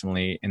out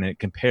recently and it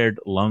compared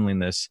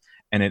loneliness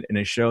and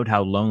it showed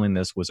how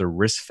loneliness was a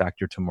risk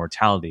factor to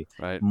mortality,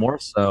 more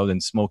so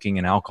than smoking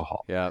and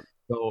alcohol. Yeah.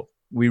 So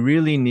we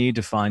really need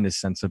to find a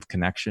sense of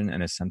connection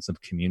and a sense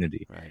of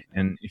community. Right.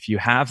 And if you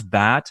have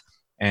that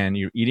and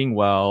you're eating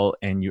well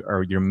and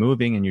you're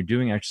moving and you're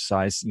doing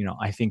exercise,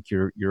 I think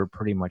you're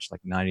pretty much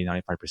like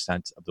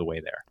 90-95% of the way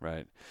there.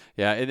 Right.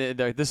 Yeah.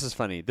 And this is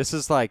funny. This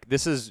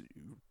is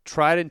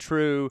tried and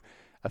true,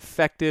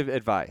 effective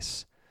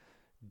advice.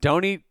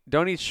 Don't eat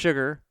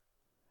sugar.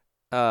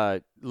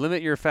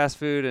 Limit your fast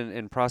food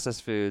and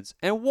processed foods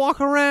and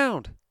walk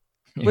around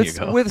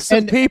with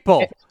some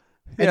people.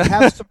 And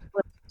have some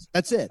friends.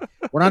 That's it.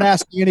 We're not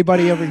asking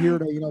anybody over here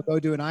to go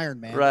do an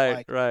Ironman.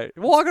 Right.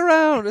 Walk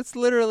around. It's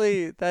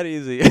literally that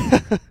easy.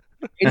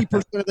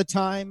 80% of the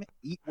time,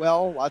 eat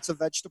well, lots of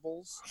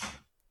vegetables,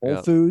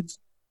 whole foods.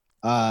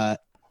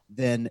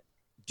 Then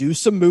do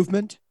some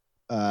movement.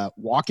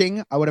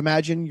 Walking, I would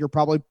imagine you're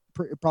probably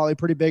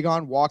pretty big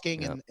on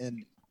walking and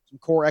some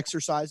core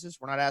exercises.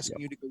 We're not asking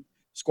you to go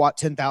squat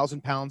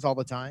 10,000 pounds all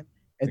the time,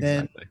 and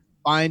Exactly.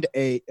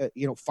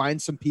 then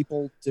find some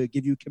people to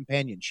give you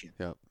companionship.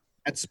 Yep.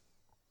 I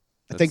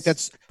think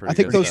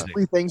pretty good those stuff.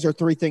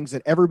 three things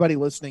that everybody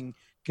listening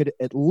could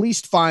at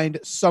least find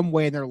some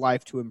way in their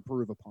life to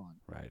improve upon,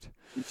 Right.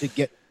 to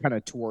get kind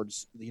of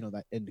towards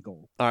that end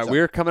goal. All right,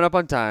 we're coming up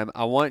on time.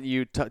 I want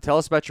you to tell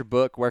us about your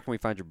book. Where can we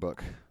find your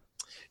book?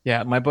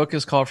 Yeah, my book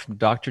is called From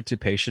Doctor to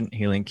Patient,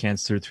 Healing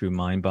Cancer Through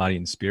Mind, Body,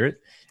 and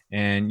Spirit.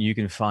 And you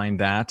can find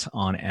that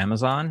on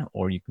Amazon,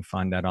 or you can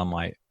find that on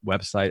my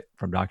website,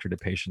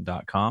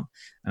 fromdoctortopatient.com.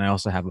 And I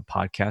also have a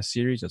podcast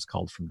series that's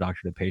called From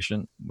Doctor to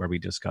Patient, where we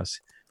discuss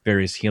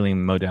various healing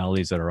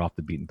modalities that are off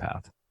the beaten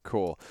path.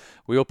 Cool.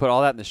 We will put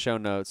all that in the show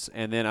notes,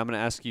 and then I'm going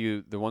to ask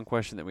you the one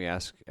question that we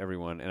ask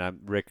everyone. And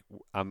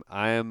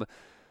I am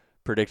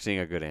predicting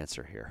a good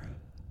answer here.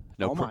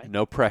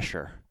 No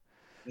pressure.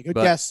 A good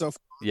guess so far.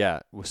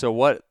 Yeah. So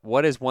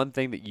what is one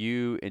thing that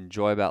you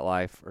enjoy about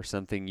life, or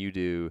something you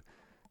do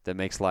that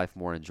makes life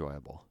more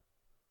enjoyable?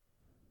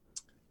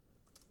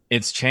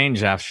 It's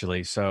changed,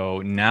 actually.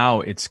 So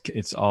now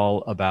it's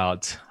all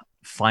about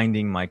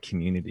finding my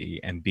community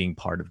and being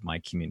part of my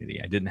community.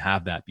 I didn't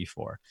have that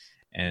before.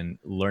 And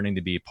learning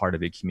to be part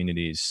of a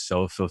community is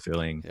so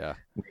fulfilling. Yeah.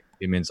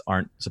 Humans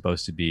aren't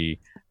supposed to be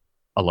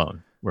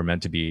alone. We're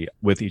meant to be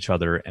with each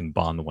other and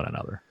bond with one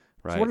another.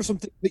 Right. So what are some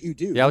things that you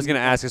do? Yeah, I was going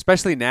to ask,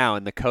 especially now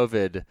in the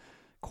COVID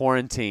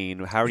quarantine,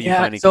 how are you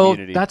finding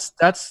community?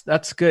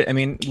 That's good. I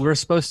mean, we're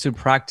supposed to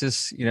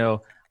practice,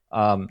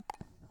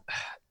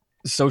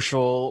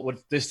 social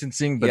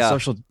distancing, but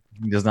social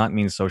does not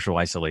mean social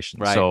isolation.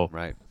 Right. So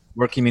right.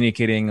 We're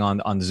communicating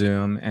on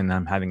Zoom, and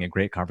I'm having a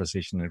great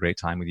conversation and a great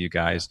time with you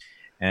guys.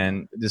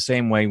 And the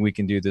same way we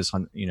can do this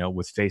on,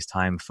 with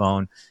FaceTime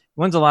phone.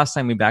 When's the last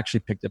time we've actually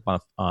picked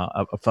up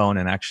a phone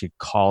and actually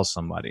call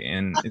somebody?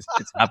 And it's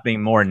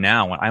happening more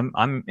now.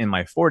 I'm in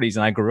my 40s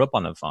and I grew up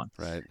on the phone.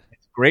 Right.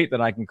 It's great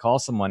that I can call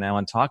someone now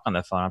and talk on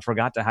the phone. I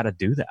forgot how to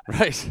do that.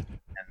 Right.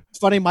 It's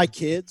funny. My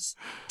kids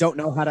don't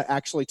know how to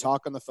actually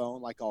talk on the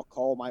phone. Like, I'll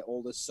call my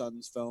oldest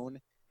son's phone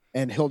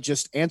and he'll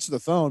just answer the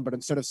phone. But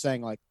instead of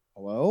saying like,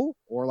 hello,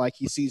 or like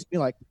he sees me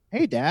like,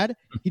 hey, Dad,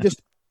 he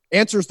just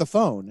answers the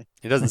phone.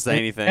 He doesn't say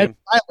anything. And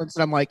silence,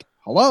 and I'm like,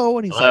 hello,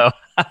 and he's like,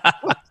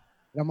 what?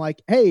 And I'm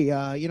like, hey,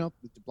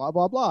 blah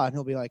blah blah, and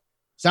he'll be like,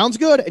 sounds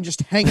good, and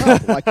just hang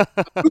up. Like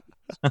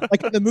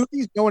in the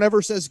movies, no one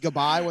ever says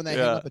goodbye when they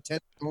hang up a 10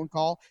 phone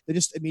call. They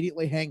just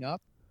immediately hang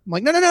up. I'm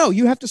like, no,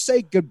 you have to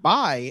say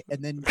goodbye,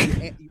 and then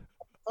you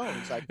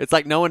phone. It's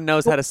like no one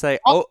knows how to say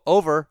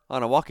over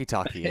on a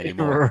walkie-talkie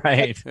anymore.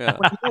 Right. Yeah.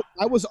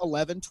 I was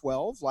 11,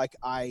 12. Like,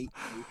 I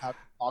knew how to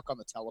talk on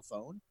the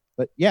telephone.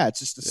 But yeah, it's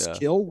just a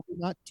skill we're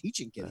not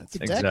teaching kids.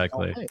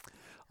 Exactly.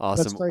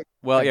 Awesome.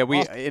 Well, yeah,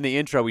 in the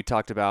intro we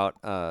talked about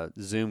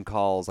Zoom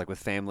calls, like with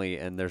family,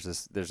 and there's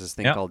this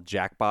thing called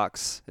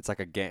Jackbox. It's like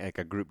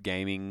a group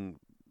gaming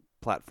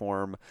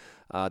platform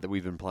that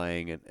we've been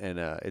playing, and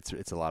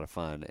it's a lot of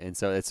fun. And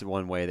so it's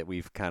one way that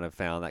we've kind of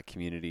found that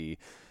community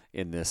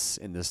in this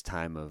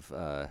time of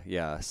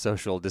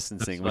social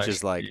distancing, which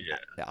is like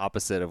the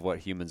opposite of what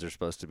humans are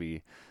supposed to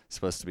be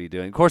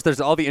doing. Of course,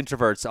 there's all the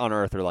introverts on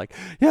Earth are like,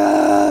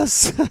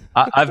 yes.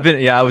 I've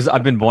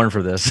been born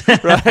for this.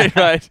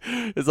 right.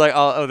 It's like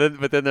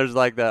but then there's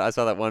like that. I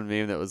saw that one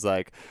meme that was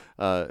like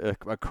a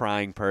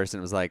crying person.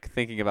 It was like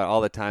thinking about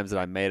all the times that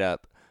I made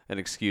up an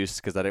excuse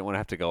because I didn't want to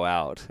have to go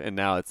out, and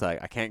now it's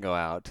like I can't go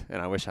out,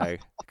 and I wish I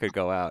could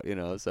go out,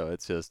 so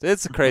it's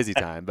a crazy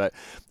time. But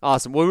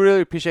awesome. Well, we really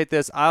appreciate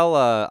this.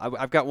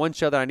 I've got one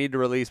show that I need to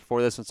release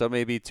before this one, so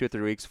maybe 2 or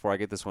 3 weeks before I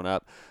get this one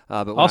up.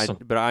 But awesome.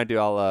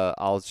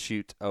 I'll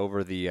shoot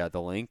over the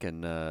link,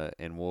 and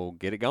we'll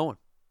get it going.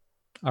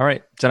 All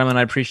right, gentlemen,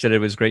 I appreciate it. It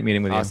was great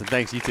meeting with you. Awesome.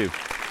 Thanks. You too.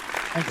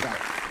 Thanks, guys.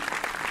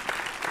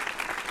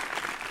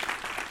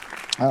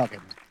 Okay.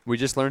 We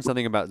just learned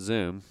something about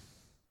Zoom.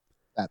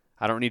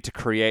 I don't need to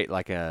create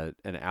like an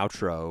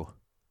outro. How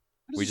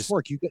does this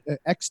work? You get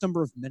X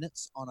number of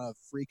minutes on a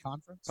free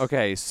conference?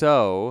 Okay,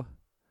 so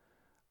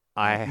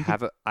I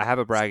have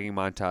a bragging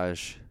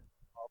montage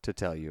to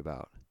tell you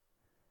about.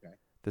 Okay.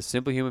 The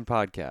Simple Human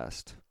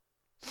podcast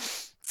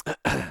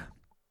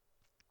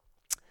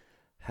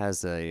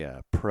has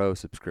a pro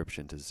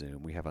subscription to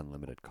Zoom. We have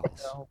unlimited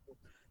calls.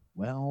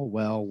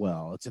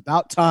 Well. It's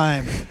about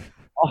time.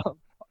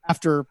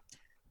 After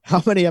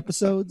how many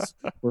episodes?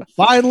 We're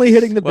finally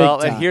hitting the big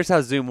time. And here's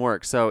how Zoom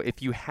works. So if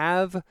you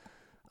have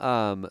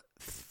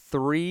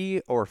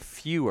 3 or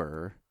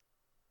fewer,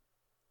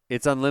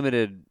 it's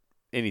unlimited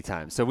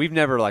anytime. So we've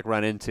never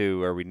run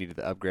into where we needed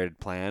the upgraded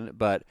plan,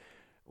 but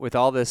with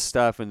all this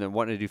stuff and then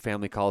wanting to do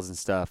family calls and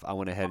stuff, I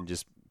went ahead and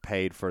just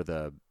paid for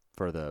the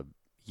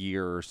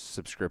year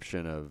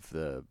subscription of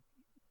the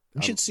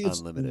we should see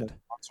unlimited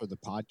for the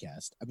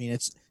podcast. I mean,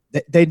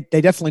 they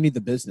definitely need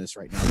the business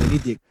right now. They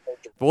need the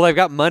well, they've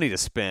got money to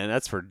spend.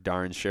 That's for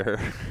darn sure.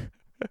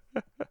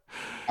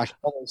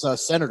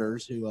 Those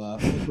senators who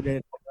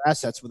liquidated their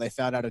assets when they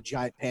found out a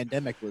giant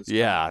pandemic was.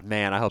 Yeah,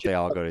 man. I hope they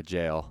all go to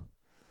jail.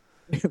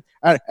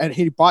 And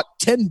he bought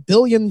 10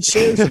 billion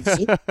shares of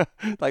Zoom.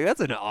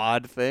 That's an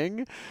odd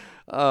thing.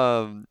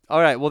 All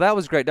right. Well, that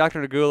was great.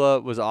 Dr.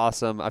 Nagula was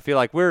awesome. I feel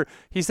like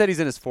he said he's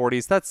in his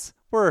 40s.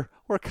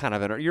 We're kind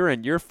of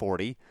you're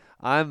 40.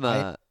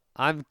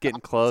 I'm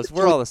getting close.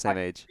 We're all the same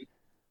age.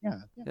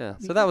 Yeah.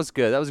 So that was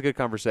good. That was a good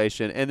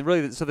conversation. And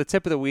really, so the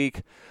tip of the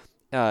week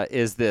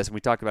is this, and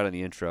we talked about it in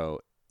the intro.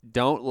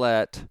 Don't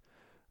let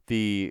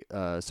the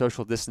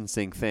social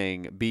distancing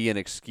thing be an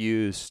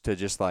excuse to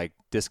just like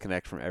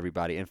disconnect from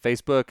everybody. And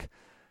Facebook,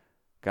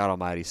 God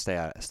Almighty, stay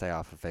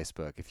off of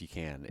Facebook if you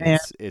can.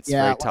 It's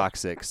very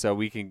toxic. So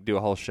we can do a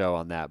whole show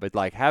on that. But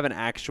like have an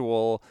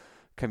actual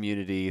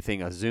community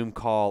thing, a Zoom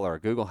call or a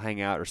Google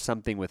Hangout or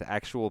something with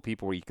actual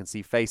people where you can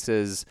see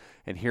faces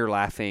and hear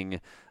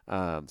laughing.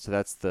 So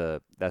that's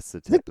the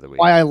tip of the week.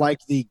 Why I like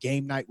the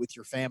game night with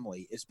your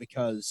family is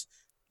because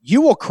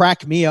you will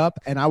crack me up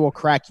and I will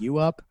crack you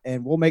up,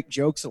 and we'll make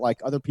jokes that like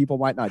other people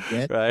might not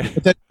get. Right.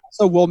 But then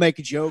also we'll make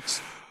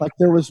jokes. Like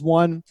there's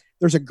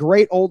a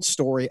great old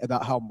story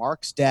about how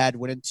Mark's dad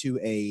went into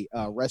a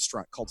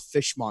restaurant called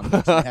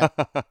Fishmongers and had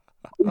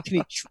you can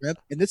eat shrimp,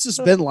 and this has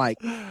been like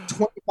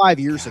 25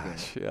 years ago.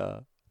 Yeah.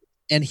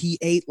 And he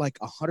ate like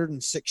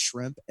 106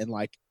 shrimp and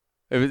like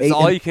it was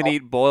all you can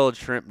eat boiled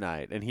shrimp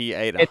night, and he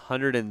ate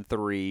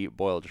 103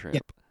 boiled shrimp.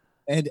 Yeah.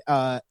 And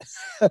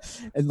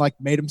and like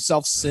made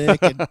himself sick.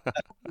 And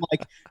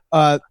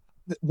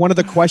one of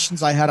the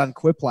questions I had on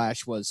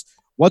Quiplash was,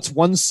 "What's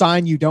one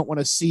sign you don't want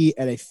to see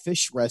at a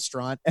fish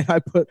restaurant?" And I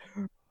put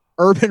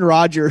Urban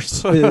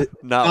Rogers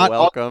not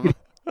welcome.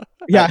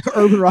 Yeah,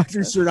 Urban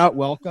Rogers are not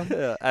welcome.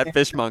 Yeah, at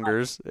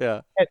Fishmongers.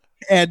 Yeah,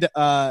 and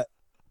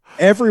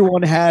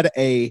everyone had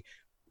a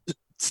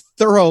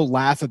thorough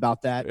laugh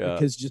about that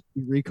because just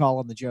recall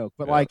on the joke.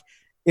 But like,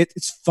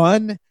 it's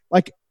fun.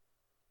 Like,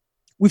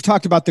 we've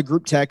talked about the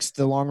group text,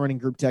 the long running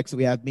group text that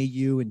we have, me,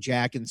 you, and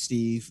Jack and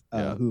Steve,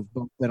 who've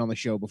both been on the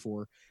show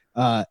before.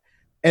 And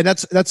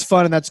that's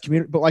fun and that's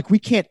community. But like, we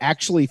can't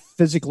actually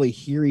physically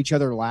hear each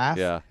other laugh.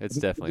 Yeah, it's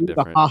definitely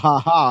different. The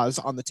ha-ha-has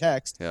on the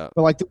text. Yeah.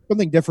 But like, there's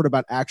something different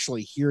about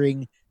actually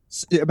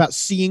about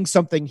seeing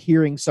something,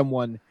 hearing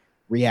someone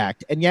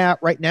react. And yeah,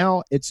 right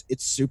now it's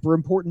super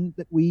important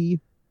that we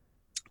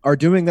are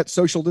doing that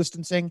social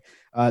distancing.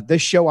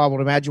 This show, I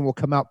would imagine, will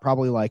come out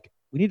probably like,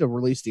 we need to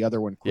release the other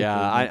one quickly. Yeah,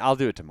 I'll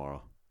do it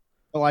tomorrow.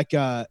 But like,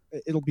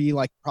 it'll be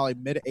like probably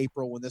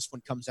mid-April when this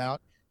one comes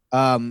out.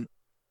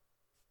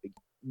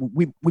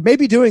 We may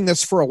be doing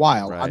this for a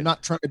while. Right. I'm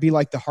not trying to be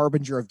like the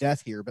harbinger of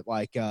death here, but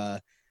like,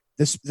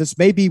 this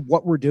may be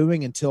what we're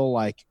doing until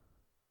like,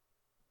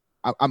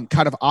 I'm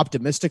kind of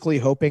optimistically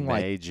hoping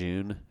May, like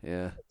June.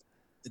 Yeah.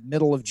 The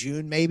middle of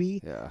June,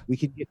 maybe. Yeah. We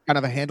can get kind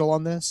of a handle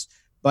on this.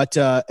 But,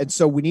 and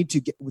so we need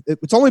to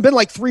it's only been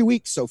like 3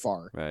 weeks so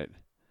far. Right.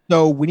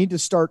 So we need to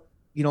start,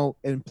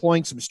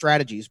 employing some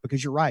strategies,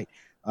 because you're right.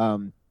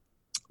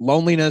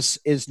 Loneliness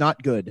is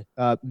not good.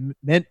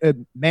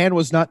 Man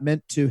was not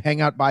meant to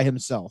hang out by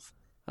himself.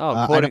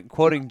 Oh,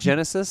 quoting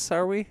Genesis,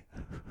 are we?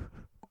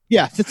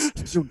 Yeah,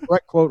 that's a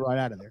direct quote right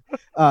out of there.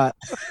 I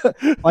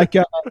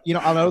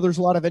know there's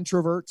a lot of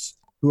introverts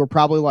who are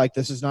probably like,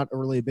 this is not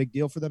really a big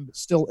deal for them, but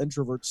still,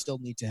 introverts still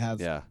need to have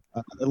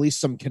at least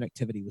some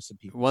connectivity with some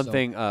people. One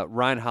thing,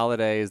 Ryan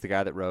Holiday is the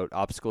guy that wrote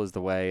Obstacle is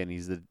the Way, and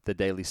he's the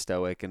Daily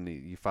Stoic, and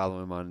you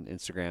follow him on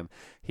Instagram.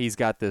 He's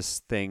got this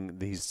thing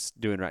that he's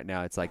doing right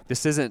now. It's like,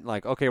 this isn't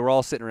like, okay, we're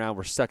all sitting around,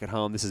 we're stuck at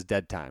home, this is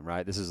dead time,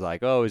 right? This is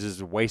like, oh, this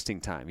is wasting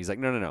time. He's like,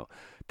 no.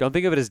 Don't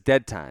think of it as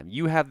dead time.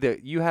 You have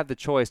the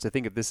choice to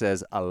think of this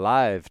as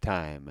alive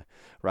time,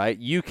 right?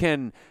 You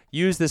can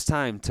use this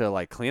time to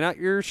like clean out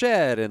your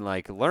shed and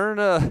like learn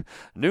a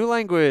new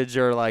language,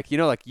 or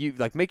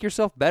make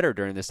yourself better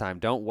during this time.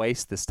 Don't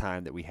waste this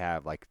time that we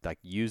have. Like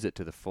use it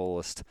to the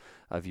fullest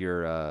of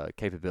your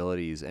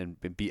capabilities, and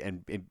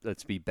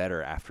let's be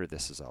better after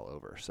this is all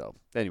over. So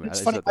anyway,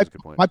 it's funny. That's a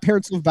good point. My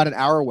parents live about an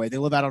hour away. They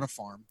live out on a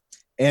farm,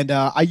 and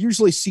I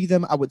usually see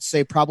them, I would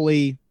say,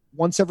 probably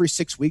once every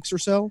 6 weeks or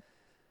so.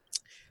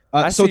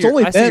 I see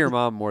your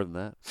mom more than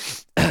that.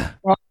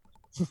 Well,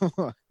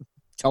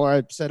 tell her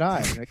I said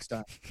hi next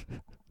time.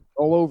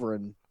 Roll over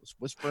and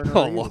whisper in her ear.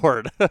 Oh,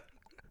 Lord.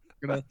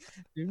 I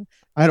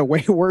had a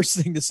way worse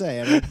thing to say.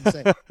 I didn't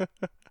say.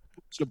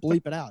 Should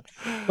bleep it out.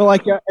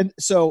 But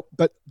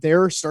but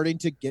they're starting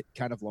to get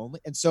kind of lonely,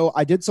 and so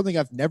I did something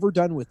I've never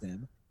done with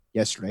them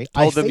yesterday.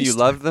 Told them you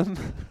loved them.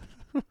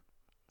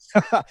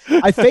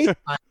 I FaceTimed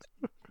them,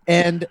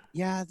 and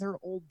yeah, they're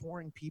old,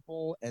 boring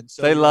people, and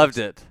so they loved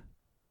it.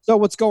 So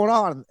what's going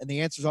on? And the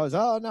answer is always,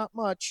 oh, not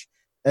much.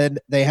 And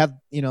they have,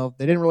 they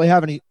didn't really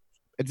have any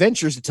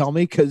adventures to tell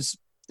me because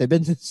they've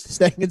been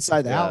staying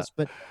inside the house,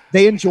 but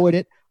they enjoyed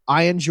it.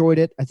 I enjoyed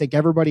it. I think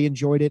everybody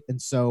enjoyed it. And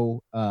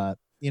so, Zoom,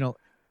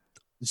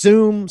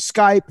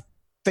 Skype,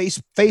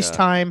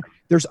 FaceTime,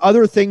 there's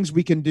other things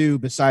we can do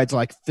besides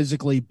like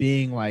physically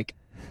being like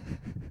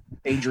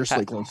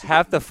dangerously close.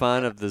 Half the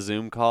fun of the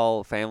Zoom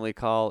call, family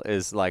call,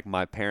 is like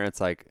my parents,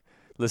 like,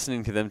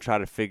 listening to them try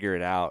to figure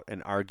it out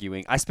and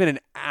arguing. I spent an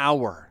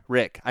hour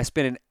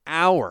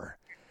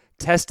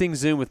testing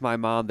Zoom with my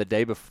mom the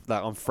day before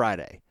on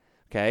Friday.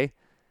 Okay.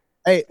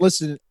 Hey,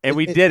 listen. And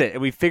we did it,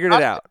 and we figured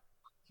it out.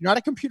 you're not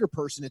a computer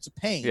person, it's a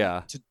pain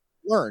Yeah. to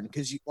learn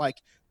because you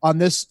like on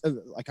this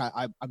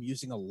I'm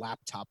using a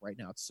laptop right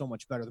now. It's so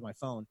much better than my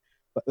phone,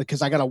 but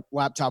because I got a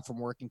laptop from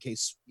work in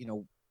case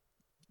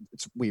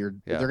it's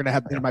weird. Yeah. They're gonna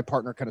have my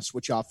partner kind of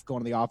switch off,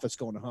 going to the office,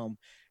 going home,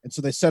 and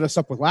so they set us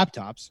up with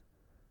laptops.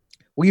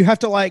 Well, you have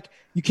to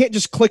you can't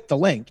just click the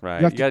link. Right.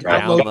 You have You to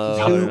gotta download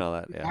download and all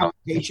that. Yeah.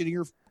 application of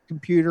your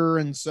computer,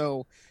 and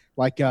so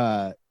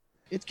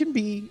it can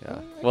be. Yeah.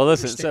 Well,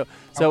 listen.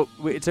 So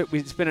we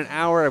spent an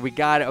hour. We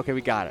got it. Okay,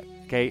 we got it.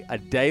 Okay. A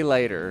day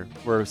later,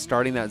 we're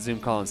starting that Zoom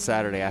call on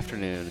Saturday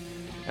afternoon,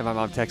 and my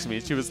mom texted me.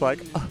 And she was like,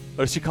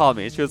 or she called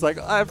me. And she was like,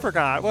 I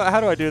forgot. How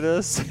do I do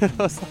this? And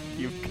I was like,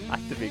 you've got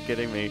to be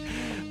kidding me.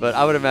 But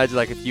I would imagine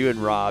if you and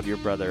Rob, your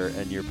brother,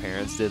 and your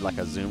parents did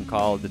a Zoom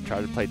call to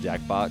try to play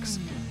Jackbox,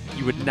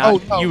 you would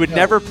not. You would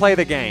never play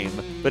the game,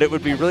 but it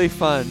would be really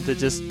fun to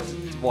just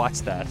watch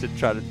that and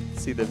try to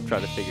see them try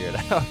to figure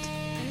it out.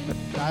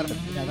 We're not going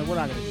to do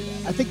that.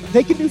 I think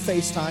they can do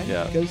FaceTime.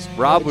 Yeah. Because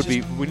Rob would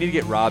be. We need to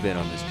get Rob in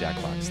on this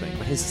Jackbox thing,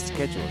 but his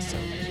schedule is so.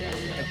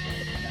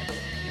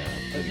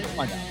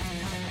 Find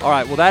out. All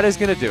right. Well, that is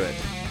going to do it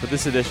for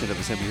this edition of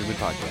the Simply Human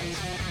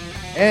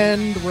Podcast.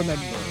 And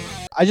remember,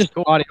 I just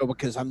go audio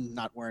because I'm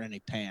not wearing any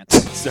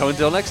pants. So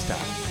until next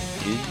time,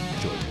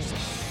 enjoy yourself.